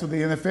thought that's what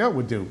the NFL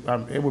would do.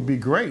 It would be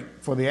great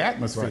for the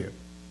atmosphere. Right.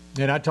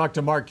 And I talked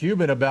to Mark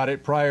Cuban about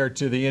it prior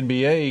to the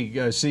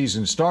NBA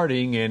season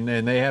starting,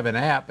 and they have an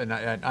app, and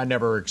I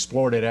never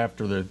explored it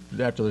after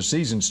the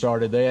season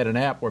started. They had an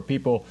app where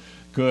people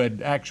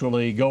could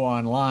actually go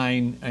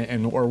online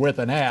or with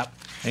an app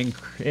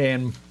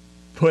and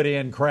put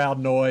in crowd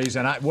noise,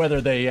 and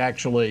whether they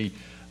actually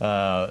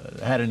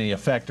had any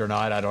effect or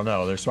not, I don't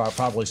know. There's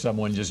probably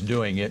someone just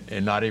doing it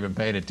and not even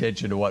paying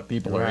attention to what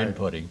people are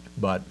inputting.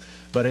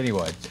 But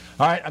anyway,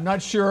 all right, I'm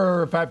not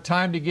sure if I have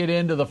time to get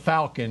into the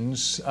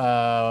Falcons.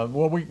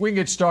 Well, we can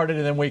get started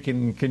and then we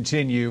can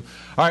continue.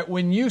 All right,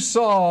 when you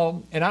saw,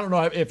 and I don't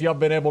know if y'all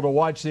been able to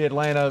watch the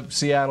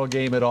Atlanta-Seattle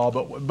game at all,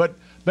 but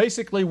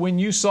basically when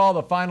you saw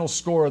the final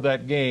score of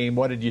that game,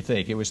 what did you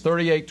think? It was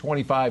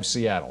 38-25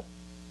 Seattle.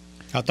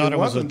 I thought it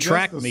was a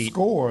track meet. It wasn't just the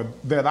score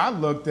that I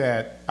looked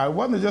at. It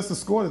wasn't just the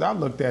score that I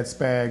looked at,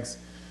 Spags.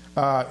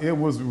 It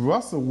was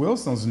Russell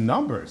Wilson's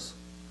numbers.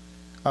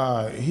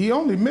 He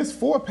only missed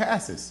 4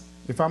 passes.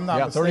 if I'm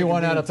not mistaken.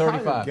 31 out of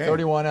 35.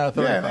 31 out of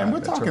 35. Yeah, and we're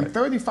talking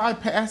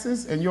 35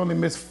 passes, and you only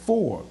missed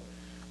 4.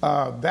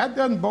 That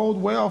doesn't bode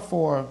well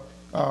for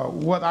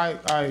what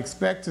I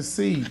expect to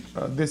see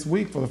this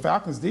week for the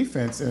Falcons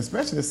defense, and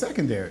especially the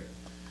secondary.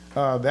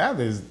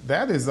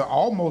 That is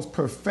almost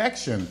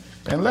perfection.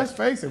 And let's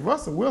face it,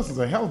 Russell Wilson's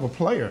a hell of a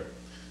player,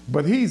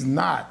 but he's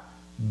not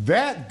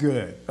that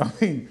good. I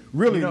mean,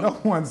 really, no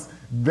one's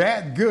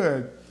that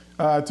good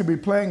to be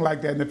playing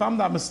like that. And if I'm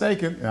not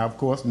mistaken, and of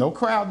course, no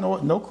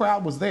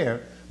crowd was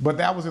there, but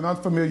that was an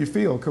unfamiliar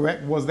field,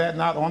 correct? Was that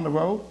not on the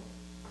road?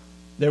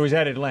 There was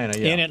at Atlanta,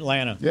 yeah. In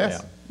Atlanta.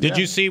 Yes. Yeah. Did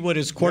you see what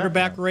his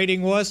quarterback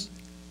rating was?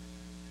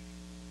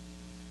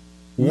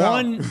 No.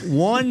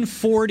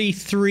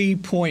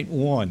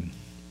 143.1.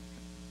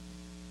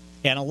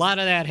 And a lot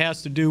of that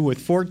has to do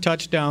with 4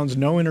 touchdowns,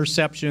 no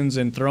interceptions,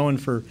 and throwing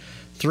for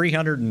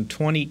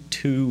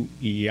 322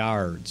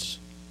 yards.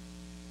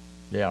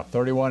 Yeah,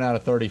 31 out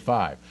of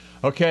 35.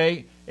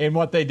 Okay, and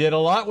what they did a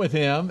lot with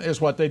him is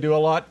what they do a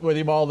lot with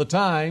him all the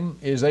time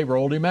is they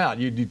rolled him out.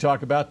 You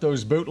talk about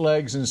those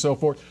bootlegs and so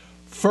forth.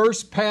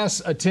 First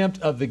pass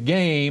attempt of the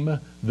game,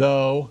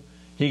 though,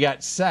 he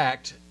got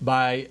sacked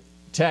by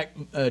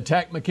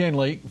Takk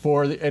McKinley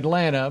for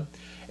Atlanta,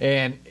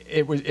 and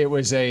it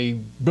was a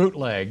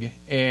bootleg,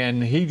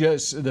 and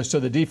so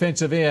the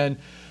defensive end,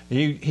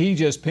 he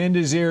just pinned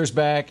his ears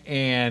back,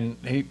 and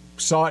he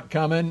saw it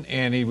coming,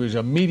 and he was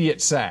immediate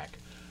sack.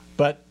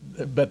 But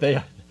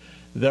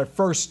their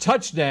first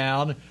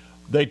touchdown,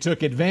 they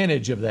took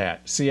advantage of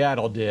that.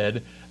 Seattle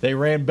did. They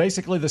ran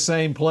basically the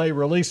same play,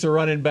 released the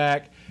running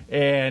back,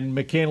 and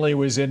McKinley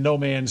was in no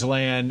man's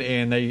land,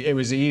 and it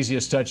was the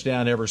easiest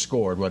touchdown ever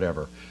scored,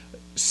 whatever.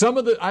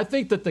 I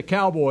think that the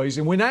Cowboys,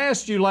 and when I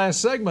asked you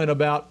last segment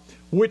about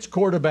which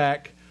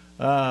quarterback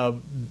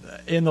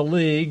in the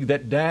league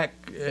that Dak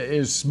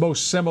is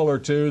most similar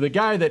to, the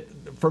guy that,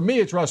 for me,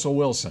 it's Russell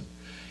Wilson.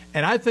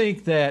 And I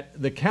think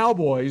that the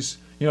Cowboys,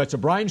 it's a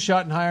Brian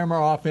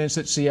Schottenheimer offense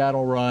that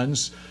Seattle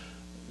runs.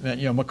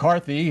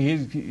 McCarthy,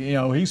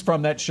 he's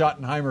from that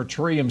Schottenheimer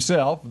tree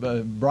himself,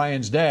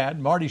 Brian's dad,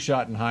 Marty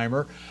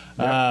Schottenheimer.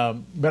 Yep.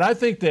 But I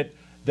think that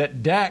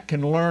Dak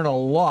can learn a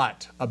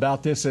lot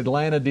about this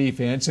Atlanta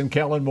defense, and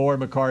Kellen Moore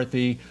and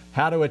McCarthy,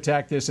 how to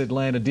attack this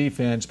Atlanta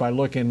defense by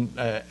looking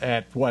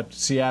at what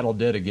Seattle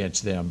did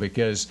against them,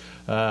 because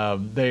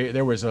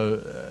there was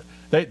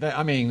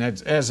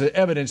as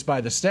evidenced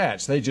by the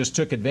stats, they just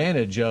took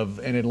advantage of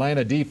an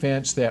Atlanta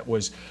defense that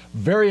was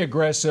very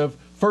aggressive.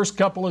 First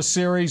couple of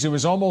series, it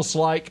was almost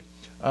like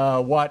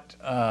what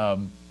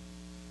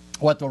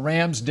the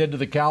Rams did to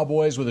the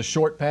Cowboys with a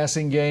short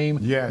passing game.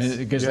 Yes.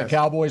 Because the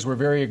Cowboys were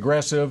very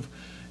aggressive,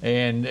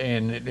 and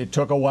it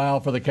took a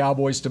while for the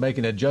Cowboys to make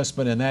an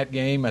adjustment in that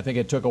game. I think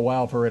it took a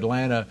while for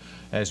Atlanta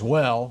as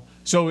well.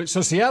 So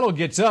Seattle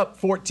gets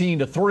up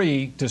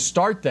 14-3 to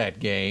start that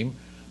game,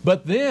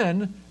 but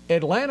then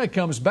Atlanta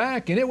comes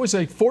back, and it was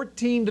a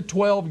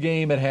 14-12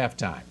 game at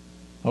halftime.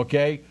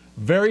 Okay?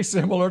 Very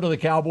similar to the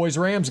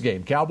Cowboys-Rams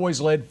game. Cowboys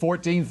led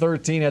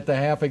 14-13 at the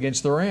half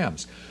against the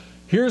Rams.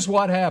 Here's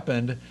what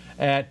happened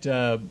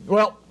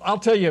I'll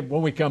tell you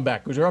when we come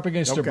back, because we're up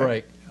against a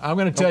break. I'm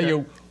going to tell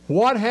you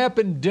what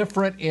happened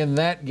different in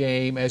that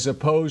game as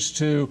opposed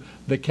to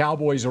the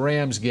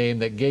Cowboys-Rams game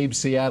that gave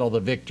Seattle the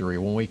victory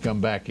when we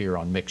come back here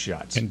on Mix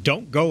Shots. And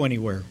don't go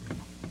anywhere.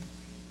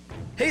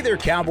 Hey there,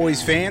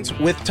 Cowboys fans.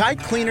 With Tide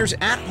Cleaners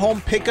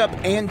at-home pickup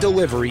and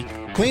delivery,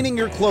 cleaning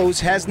your clothes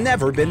has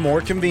never been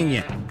more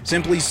convenient.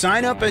 Simply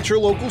sign up at your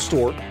local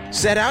store,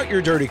 set out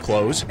your dirty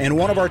clothes, and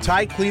one of our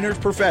Tide Cleaners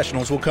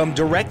professionals will come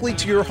directly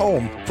to your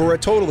home for a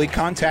totally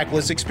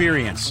contactless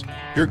experience.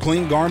 Your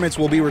clean garments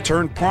will be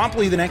returned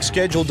promptly the next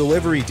scheduled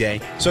delivery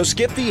day, so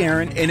skip the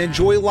errand and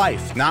enjoy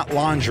life, not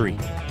laundry.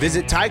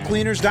 Visit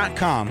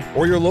TideCleaners.com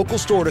or your local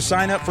store to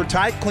sign up for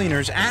Tide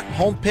Cleaners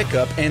at-home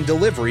pickup and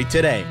delivery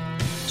today.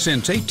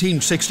 Since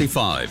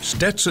 1865,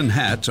 Stetson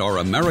hats are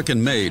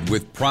American-made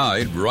with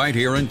pride right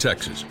here in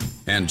Texas.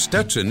 And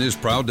Stetson is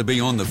proud to be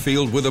on the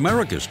field with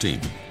America's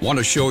team. Want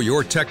to show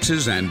your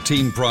Texas and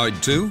team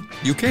pride too?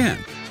 You can.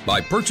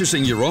 By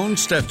purchasing your own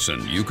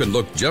Stetson, you can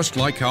look just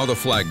like how the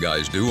flag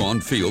guys do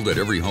on field at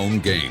every home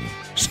game.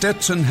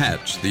 Stetson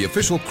hats, the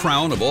official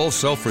crown of all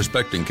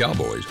self-respecting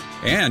Cowboys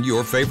and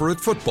your favorite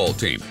football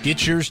team.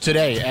 Get yours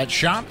today at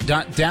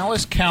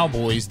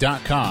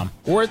shop.dallascowboys.com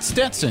or at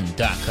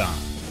stetson.com.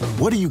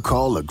 What do you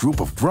call a group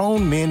of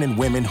grown men and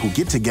women who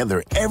get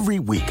together every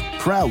week,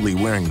 proudly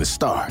wearing the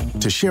star,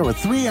 to share a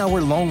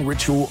 3-hour-long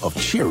ritual of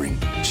cheering,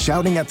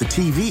 shouting at the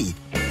TV,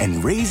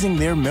 and raising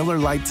their Miller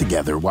Lite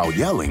together while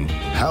yelling,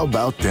 "How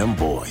about them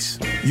boys?"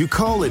 You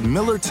call it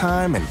Miller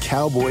Time and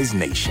Cowboys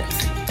Nation.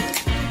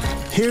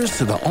 Here's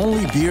to the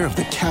only beer of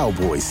the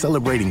Cowboys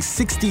celebrating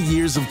 60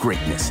 years of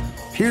greatness.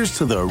 Here's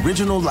to the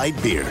original light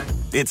beer.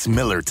 It's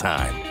Miller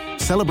Time.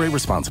 Celebrate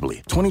responsibly.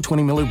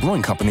 2020 Miller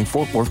Brewing Company,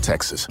 Fort Worth,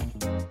 Texas.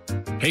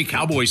 Hey,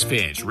 Cowboys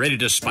fans, ready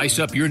to spice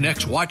up your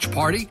next watch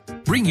party?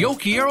 Bring Yo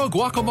Quiero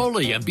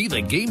guacamole and be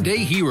the game day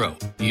hero.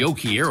 Yo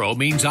Quiero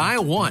means I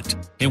want,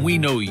 and we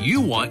know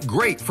you want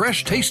great,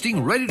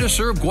 fresh-tasting,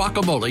 ready-to-serve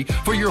guacamole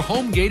for your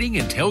home gating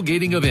and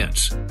tailgating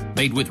events.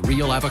 Made with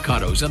real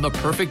avocados and the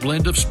perfect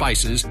blend of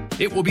spices,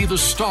 it will be the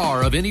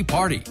star of any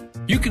party.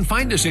 You can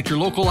find us at your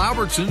local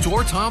Albertsons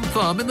or Tom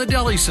Thumb in the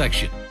deli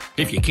section.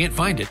 If you can't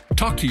find it,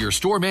 talk to your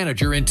store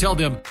manager and tell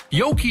them,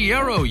 Yo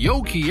Quiero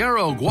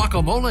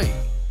guacamole.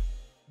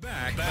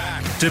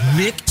 Back to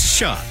Mixed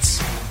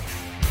Shots.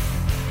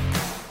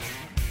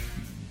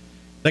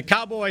 The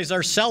Cowboys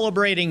are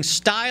celebrating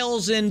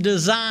styles and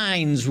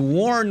designs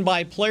worn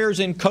by players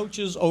and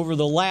coaches over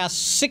the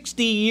last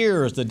 60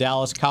 years. The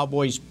Dallas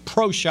Cowboys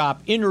Pro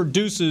Shop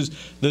introduces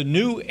the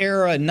new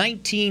era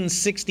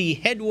 1960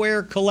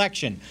 headwear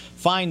collection.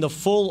 Find the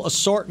full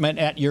assortment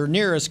at your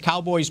nearest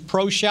Cowboys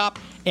Pro Shop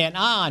and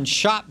on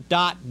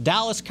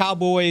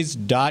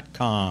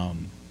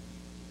shop.dallascowboys.com.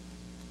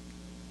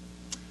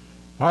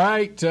 All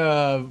right,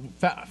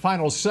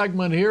 final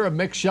segment here of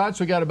Mixed Shots.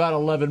 We got about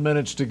 11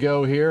 minutes to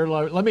go here.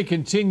 Let me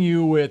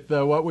continue with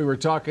what we were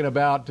talking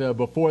about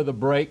before the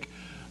break,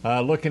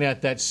 looking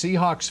at that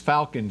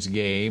Seahawks-Falcons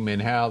game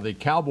and how the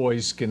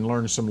Cowboys can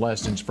learn some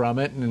lessons from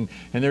it. And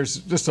there's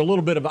just a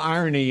little bit of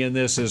irony in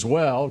this as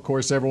well. Of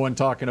course, everyone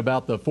talking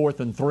about the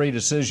 4th and 3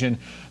 decision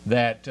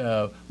that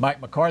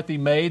Mike McCarthy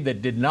made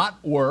that did not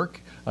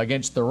work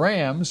against the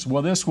Rams.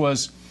 Well, this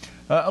was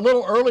a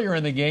little earlier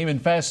in the game. In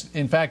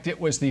fact, it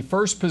was the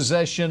first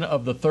possession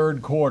of the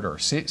third quarter.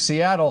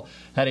 Seattle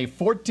had a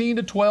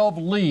 14-12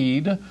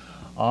 lead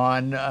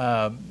on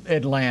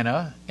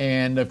Atlanta,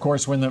 and of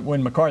course,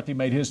 when McCarthy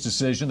made his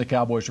decision, the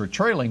Cowboys were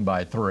trailing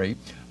by 3.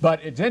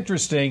 But it's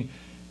interesting.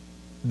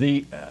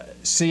 The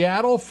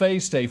Seattle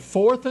faced a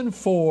 4th and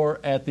 4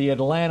 at the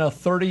Atlanta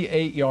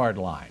 38-yard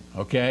line.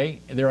 Okay,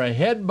 they're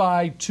ahead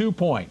by 2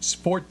 points,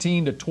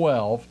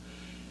 14-12.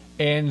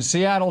 And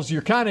Seattle's,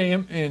 you're kind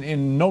of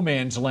in no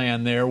man's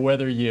land there,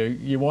 whether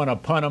you want to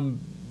punt them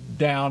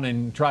down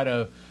and try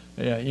to,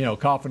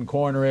 coffin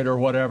corner it or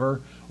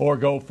whatever, or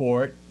go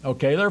for it.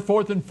 Okay, they're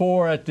 4th and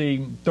 4 at the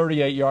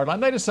 38-yard line.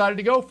 They decided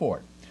to go for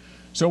it.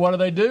 So what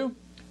do?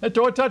 They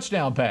throw a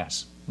touchdown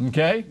pass.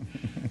 Okay,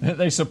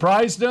 they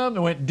surprised them.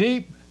 They went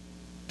deep,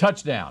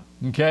 touchdown.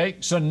 Okay,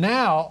 so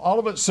now all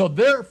of it. So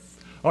they're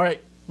all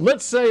right.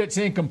 Let's say it's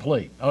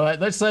incomplete. All right,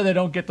 let's say they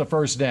don't get the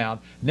first down.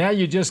 Now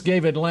you just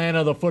gave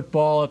Atlanta the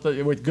football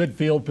with good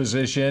field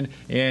position,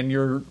 and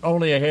you're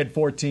only ahead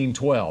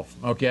 14-12,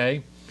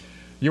 okay?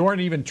 You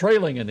weren't even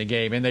trailing in the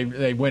game, and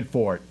they went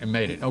for it and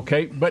made it,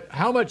 okay? But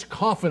how much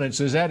confidence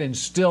does that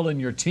instill in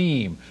your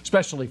team,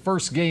 especially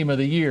first game of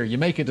the year? You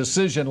make a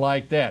decision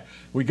like that.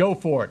 We go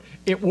for it.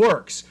 It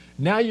works.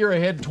 Now you're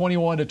ahead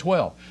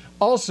 21-12.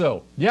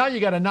 Also, yeah, you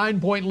got a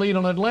 9-point lead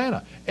on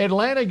Atlanta.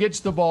 Atlanta gets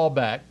the ball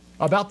back.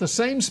 About the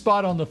same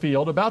spot on the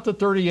field, about the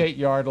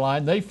 38-yard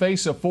line. They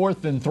face a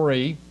 4th and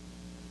 3,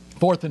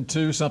 4th and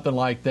 2, something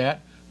like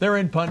that. They're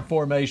in punt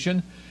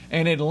formation,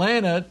 and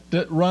Atlanta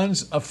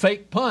runs a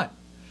fake punt.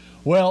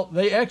 Well,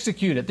 they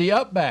execute it. The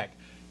up back,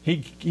 he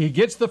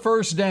gets the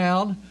first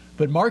down,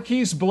 but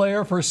Marquise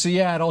Blair for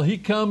Seattle, he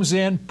comes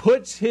in,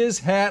 puts his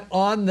hat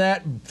on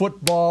that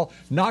football,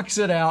 knocks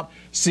it out.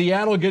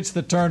 Seattle gets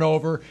the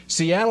turnover.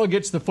 Seattle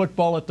gets the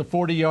football at the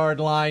 40-yard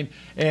line,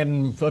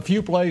 and a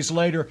few plays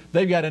later,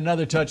 they've got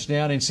another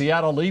touchdown, and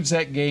Seattle leads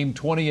that game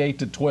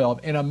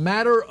 28-12. In a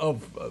matter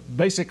of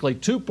basically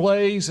 2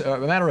 plays, a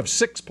matter of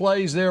 6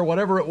 plays there,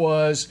 whatever it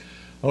was,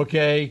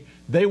 okay,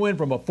 they went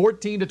from a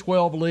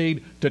 14-12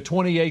 lead to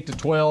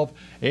 28-12,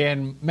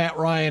 and Matt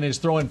Ryan is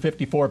throwing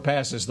 54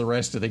 passes the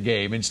rest of the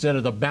game instead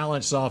of the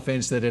balanced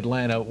offense that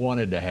Atlanta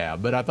wanted to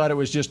have. But I thought it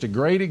was just a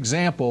great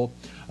example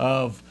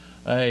of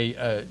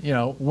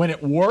when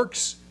it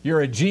works,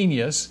 you're a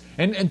genius.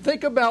 And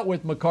think about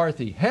with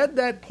McCarthy, had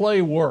that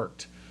play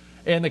worked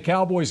and the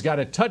Cowboys got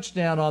a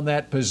touchdown on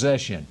that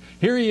possession.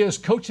 Here he is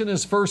coaching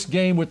his first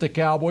game with the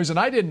Cowboys, and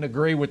I didn't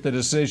agree with the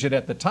decision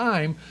at the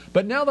time,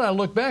 but now that I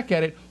look back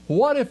at it,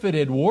 what if it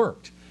had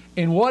worked?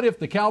 And what if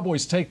the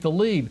Cowboys take the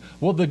lead?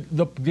 Well, the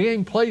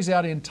game plays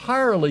out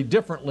entirely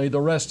differently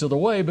the rest of the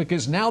way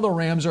because now the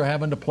Rams are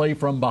having to play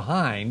from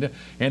behind,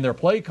 and their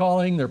play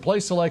calling, their play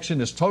selection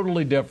is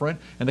totally different,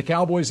 and the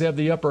Cowboys have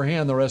the upper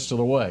hand the rest of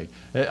the way.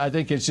 I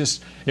think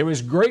it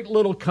was great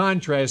little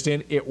contrast,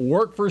 and it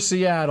worked for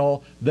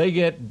Seattle. They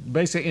get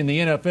basically in the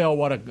NFL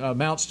what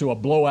amounts to a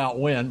blowout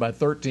win by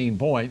 13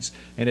 points,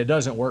 and it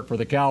doesn't work for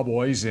the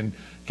Cowboys, and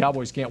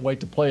Cowboys can't wait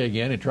to play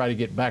again and try to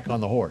get back on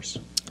the horse.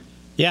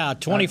 Yeah,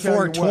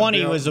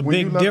 24-20 was a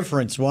big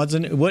difference,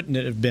 wouldn't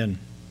it have been?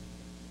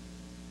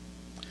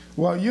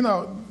 Well,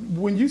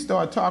 when you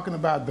start talking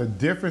about the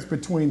difference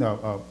between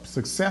a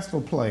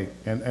successful play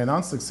and an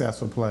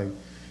unsuccessful play,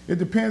 it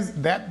depends.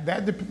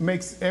 That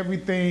makes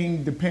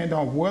everything depend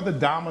on where the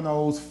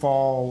dominoes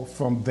fall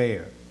from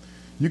there.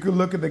 You could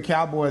look at the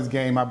Cowboys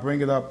game. I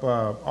bring it up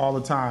all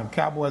the time.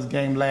 Cowboys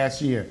game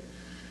last year.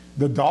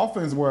 The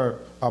Dolphins were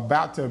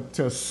about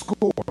to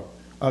score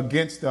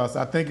against us.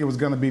 I think it was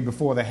going to be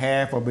before the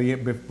half or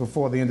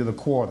before the end of the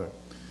quarter.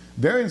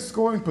 They're in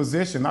scoring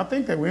position. I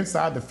think they were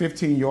inside the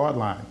 15-yard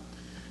line.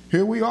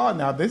 Here we are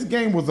now. This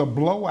game was a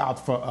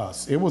blowout for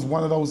us. It was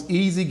one of those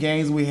easy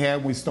games we had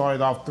when we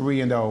started off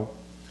 3-0,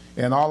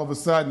 and all of a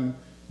sudden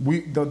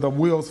the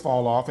wheels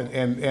fall off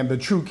and the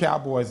true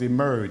Cowboys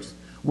emerged.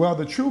 Well,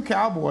 the true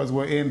Cowboys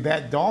were in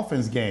that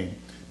Dolphins game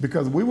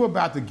because we were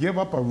about to give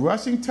up a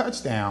rushing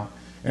touchdown,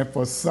 and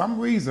for some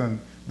reason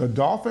the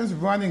Dolphins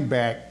running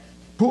back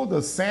pulled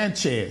a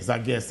Sanchez, I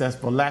guess that's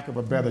for lack of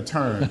a better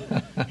term.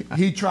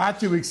 He tried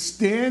to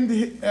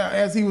extend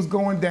as he was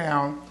going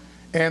down,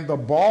 and the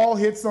ball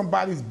hit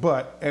somebody's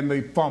butt and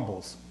they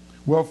fumbles.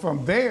 Well,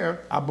 from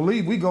there, I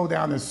believe we go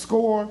down and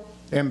score,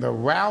 and the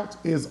route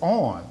is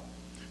on.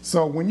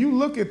 So when you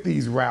look at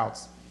these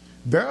routes,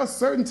 there are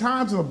certain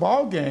times in the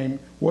ball game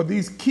where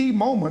these key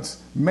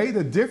moments made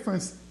a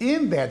difference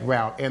in that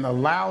route and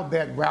allowed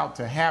that route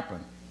to happen.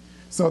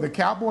 So the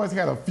Cowboys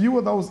had a few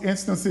of those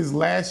instances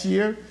last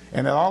year,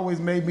 and it always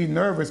made me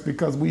nervous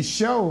because we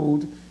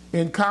showed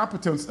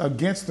incompetence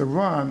against the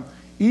run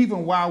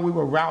even while we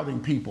were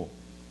routing people.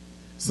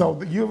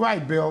 So you're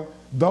right, Bill.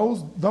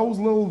 Those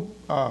little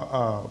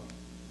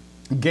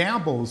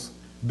gambles,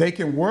 they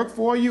can work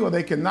for you or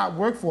they cannot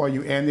work for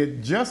you, and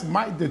it just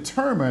might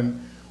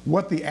determine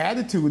what the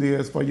attitude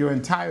is for your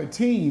entire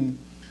team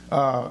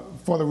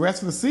for the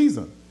rest of the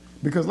season.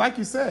 Because like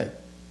you said,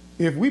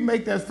 if we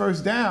make that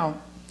first down,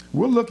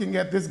 we're looking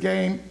at this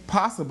game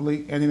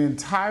possibly in an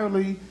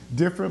entirely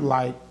different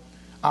light.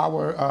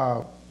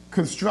 Our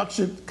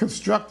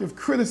constructive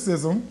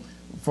criticism,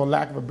 for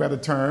lack of a better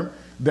term,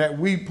 that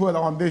we put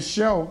on this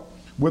show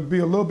would be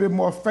a little bit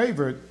more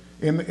favored,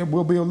 and it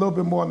will be a little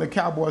bit more in the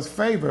Cowboys'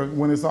 favor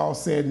when it's all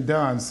said and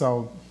done.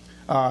 So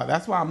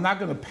that's why I'm not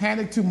going to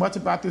panic too much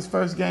about this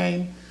first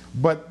game,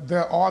 but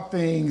there are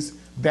things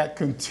that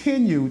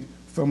continued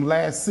from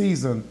last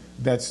season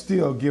that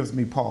still gives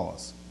me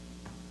pause.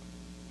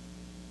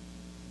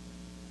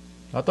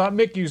 I thought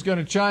Mickey was going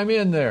to chime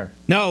in there.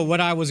 No,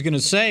 what I was going to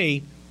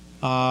say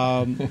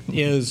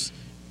is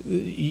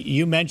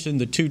you mentioned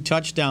the 2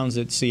 touchdowns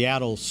that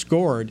Seattle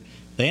scored.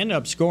 They ended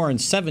up scoring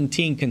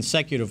 17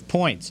 consecutive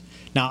points.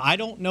 Now, I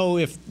don't know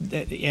if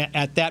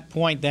at that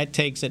point that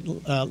takes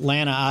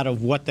Atlanta out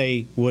of what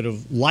they would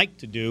have liked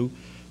to do,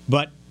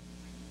 but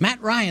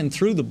Matt Ryan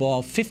threw the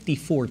ball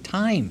 54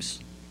 times.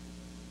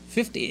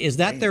 50, is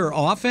that their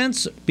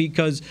offense?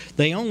 Because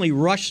they only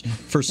rushed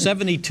for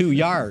 72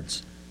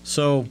 yards.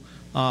 So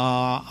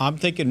I'm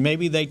thinking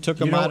maybe they took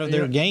them out of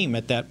their game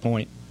at that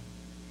point.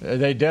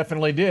 They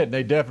definitely did.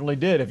 They definitely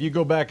did. If you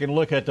go back and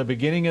look at the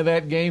beginning of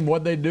that game,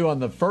 what they do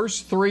on the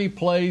first 3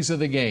 plays of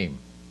the game.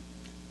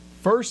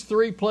 First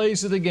 3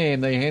 plays of the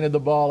game, they handed the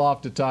ball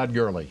off to Todd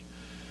Gurley.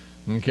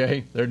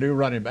 Okay, their new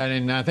running back.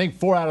 And I think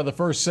 4 out of the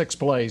first 6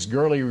 plays,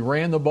 Gurley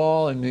ran the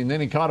ball and then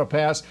he caught a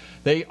pass.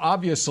 They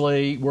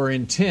obviously were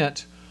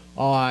intent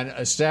on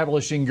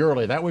establishing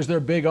Gurley. That was their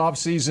big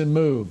offseason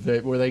move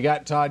where they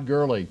got Todd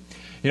Gurley.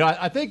 You know,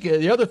 I think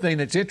the other thing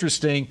that's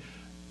interesting,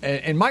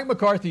 and Mike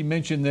McCarthy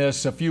mentioned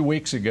this a few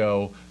weeks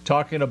ago,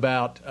 talking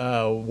about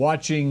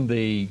watching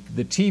the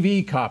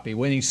TV copy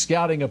when he's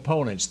scouting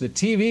opponents, the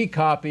TV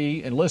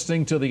copy and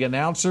listening to the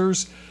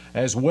announcers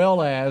as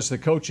well as the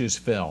coaches'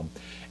 film.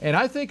 And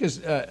I think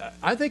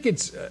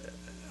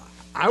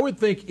I would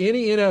think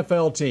any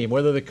NFL team,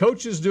 whether the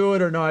coaches do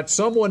it or not,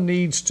 someone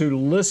needs to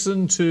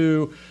listen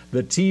to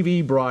the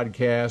TV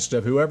broadcast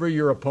of whoever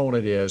your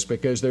opponent is,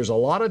 because there's a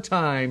lot of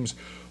times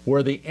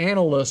where the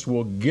analyst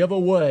will give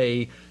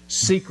away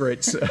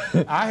secrets.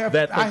 I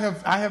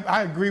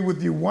agree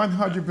with you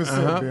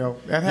 100%,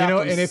 Bill. That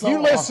happens. And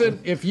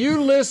if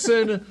you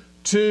listen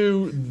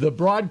to the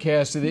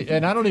broadcast,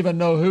 and I don't even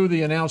know who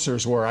the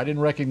announcers were. I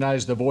didn't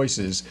recognize the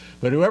voices,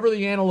 but whoever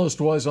the analyst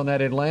was on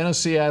that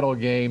Atlanta-Seattle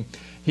game,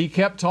 he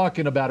kept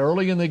talking about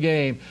early in the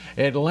game,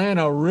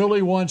 Atlanta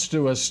really wants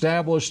to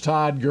establish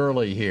Todd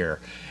Gurley here.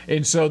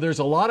 And so there's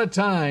a lot of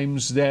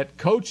times that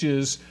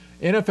coaches,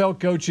 NFL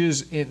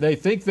coaches, they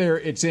think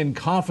it's in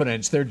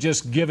confidence. They're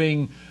just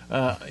giving,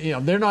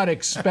 they're not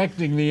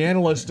expecting the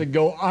analyst to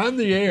go on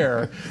the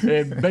air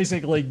and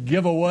basically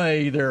give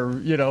away their,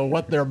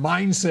 what their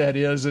mindset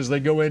is as they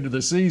go into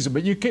the season.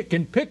 But you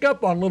can pick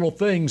up on little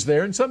things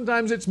there, and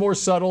sometimes it's more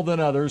subtle than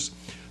others.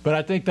 But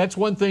I think that's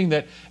one thing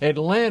that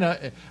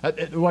Atlanta,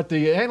 what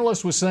the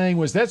analyst was saying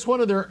was that's one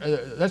of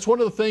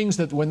the things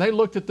that when they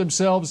looked at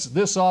themselves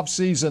this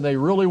offseason, they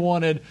really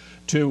wanted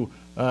to.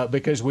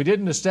 Because we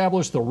didn't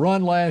establish the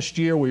run last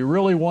year, we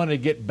really wanted to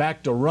get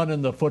back to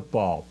running the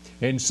football.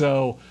 And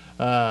so,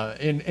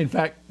 in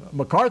fact,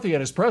 McCarthy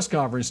at his press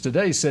conference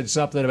today said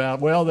something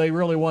about, well, they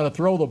really want to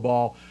throw the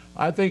ball.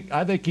 I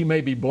think he may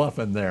be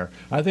bluffing there.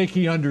 I think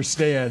he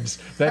understands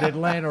that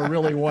Atlanta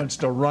really wants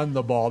to run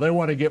the ball. They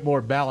want to get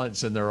more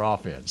balance in their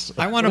offense.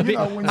 I want to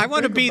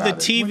be the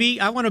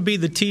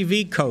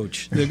TV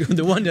coach,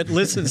 the one that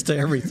listens to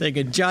everything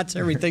and jots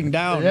everything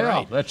down. Yeah,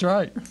 right? That's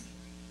right.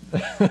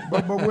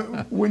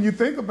 but when you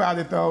think about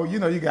it, though,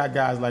 you got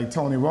guys like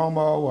Tony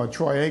Romo or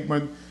Troy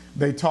Aikman.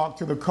 They talk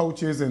to the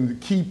coaches and the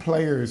key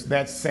players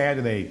that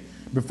Saturday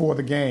before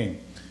the game.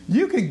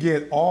 You can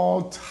get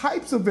all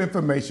types of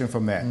information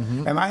from that.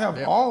 Mm-hmm. And I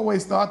have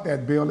always thought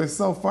that, Bill. It's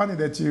so funny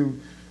that you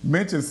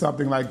mentioned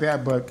something like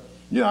that, but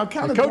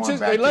kind of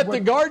coaches, they let the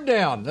guard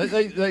down.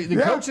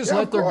 The coaches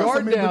let their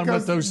guard down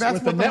with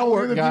the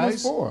network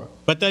guys.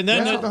 But then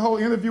that's what the whole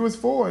interview is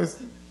for.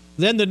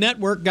 Then the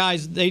network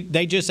guys,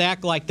 they just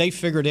act like they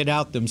figured it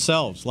out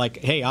themselves. Like,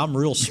 hey, I'm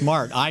real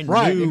smart. I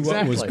knew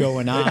what was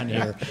going on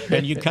here.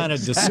 And you kind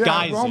of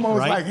disguise Romo it,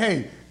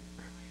 right?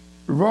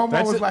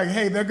 Romo was like,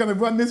 hey, they're going to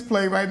run this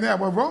play right now.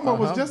 Well, Romo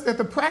was just at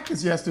the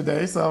practice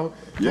yesterday, so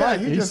he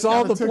just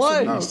saw the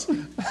plays.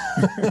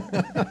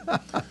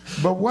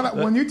 But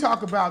when you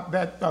talk about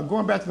that,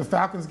 going back to the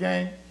Falcons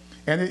game,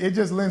 and it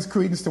just lends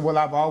credence to what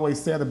I've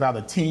always said about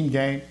a team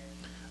game.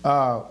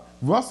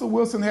 Russell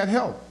Wilson had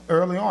help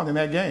early on in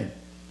that game.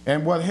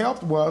 And what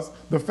helped was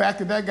the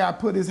fact that guy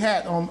put his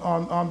hat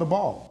on the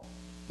ball.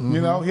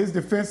 Mm-hmm. His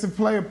defensive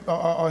player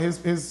or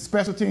his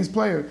special teams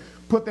player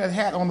put that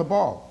hat on the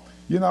ball.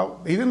 He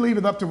didn't leave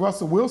it up to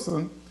Russell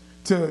Wilson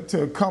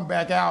to come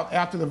back out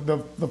after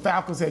the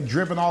Falcons had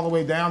driven all the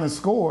way down and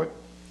scored.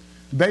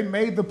 They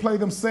made the play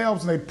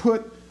themselves, and they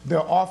put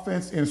their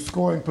offense in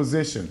scoring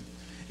position.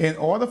 In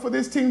order for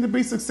this team to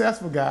be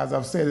successful, guys,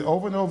 I've said it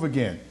over and over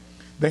again,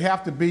 they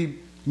have to be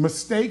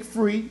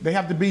mistake-free. They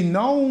have to be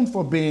known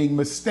for being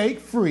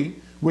mistake-free,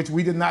 which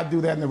we did not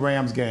do that in the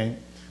Rams game.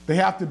 They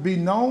have to be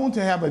known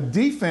to have a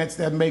defense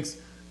that makes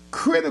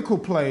critical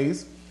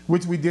plays,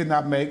 which we did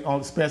not make,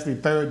 on especially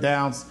third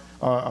downs,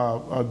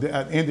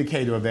 an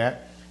indicator of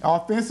that.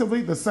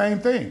 Offensively, the same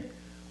thing.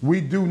 We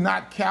do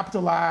not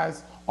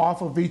capitalize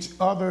off of each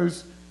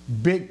other's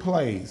big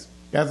plays.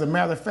 As a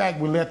matter of fact,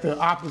 we let the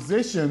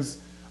opposition's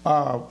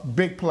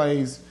big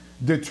plays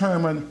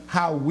determine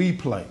how we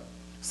play.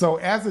 So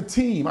as a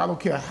team, I don't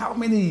care how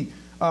many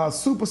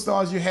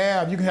superstars you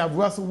have. You can have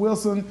Russell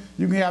Wilson,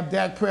 you can have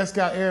Dak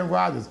Prescott, Aaron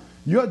Rodgers.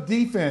 Your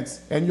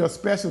defense and your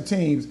special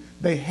teams,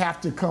 they have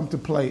to come to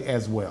play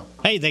as well.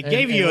 Hey, they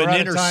gave you an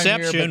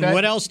interception.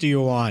 What else do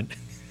you want?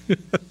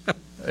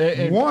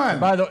 One.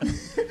 By the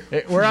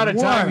way, we're out of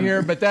time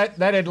here, but that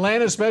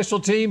Atlanta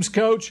special teams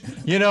coach,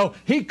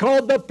 he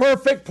called the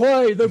perfect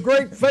play, the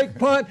great fake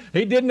punt.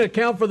 He didn't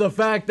account for the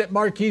fact that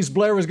Marquise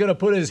Blair was going to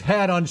put his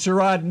hat on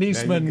Sherrod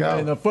Niesman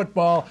in the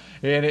football,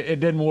 and it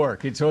didn't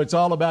work. So it's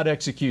all about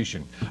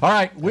execution. All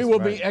right, we will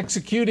be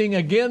executing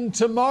again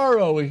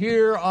tomorrow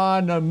here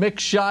on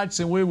Mixed Shots,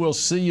 and we will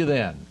see you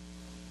then.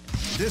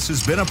 This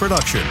has been a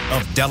production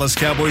of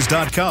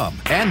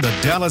DallasCowboys.com and the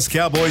Dallas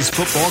Cowboys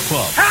Football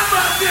Club. How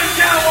about this,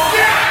 Cowboys?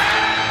 Yeah!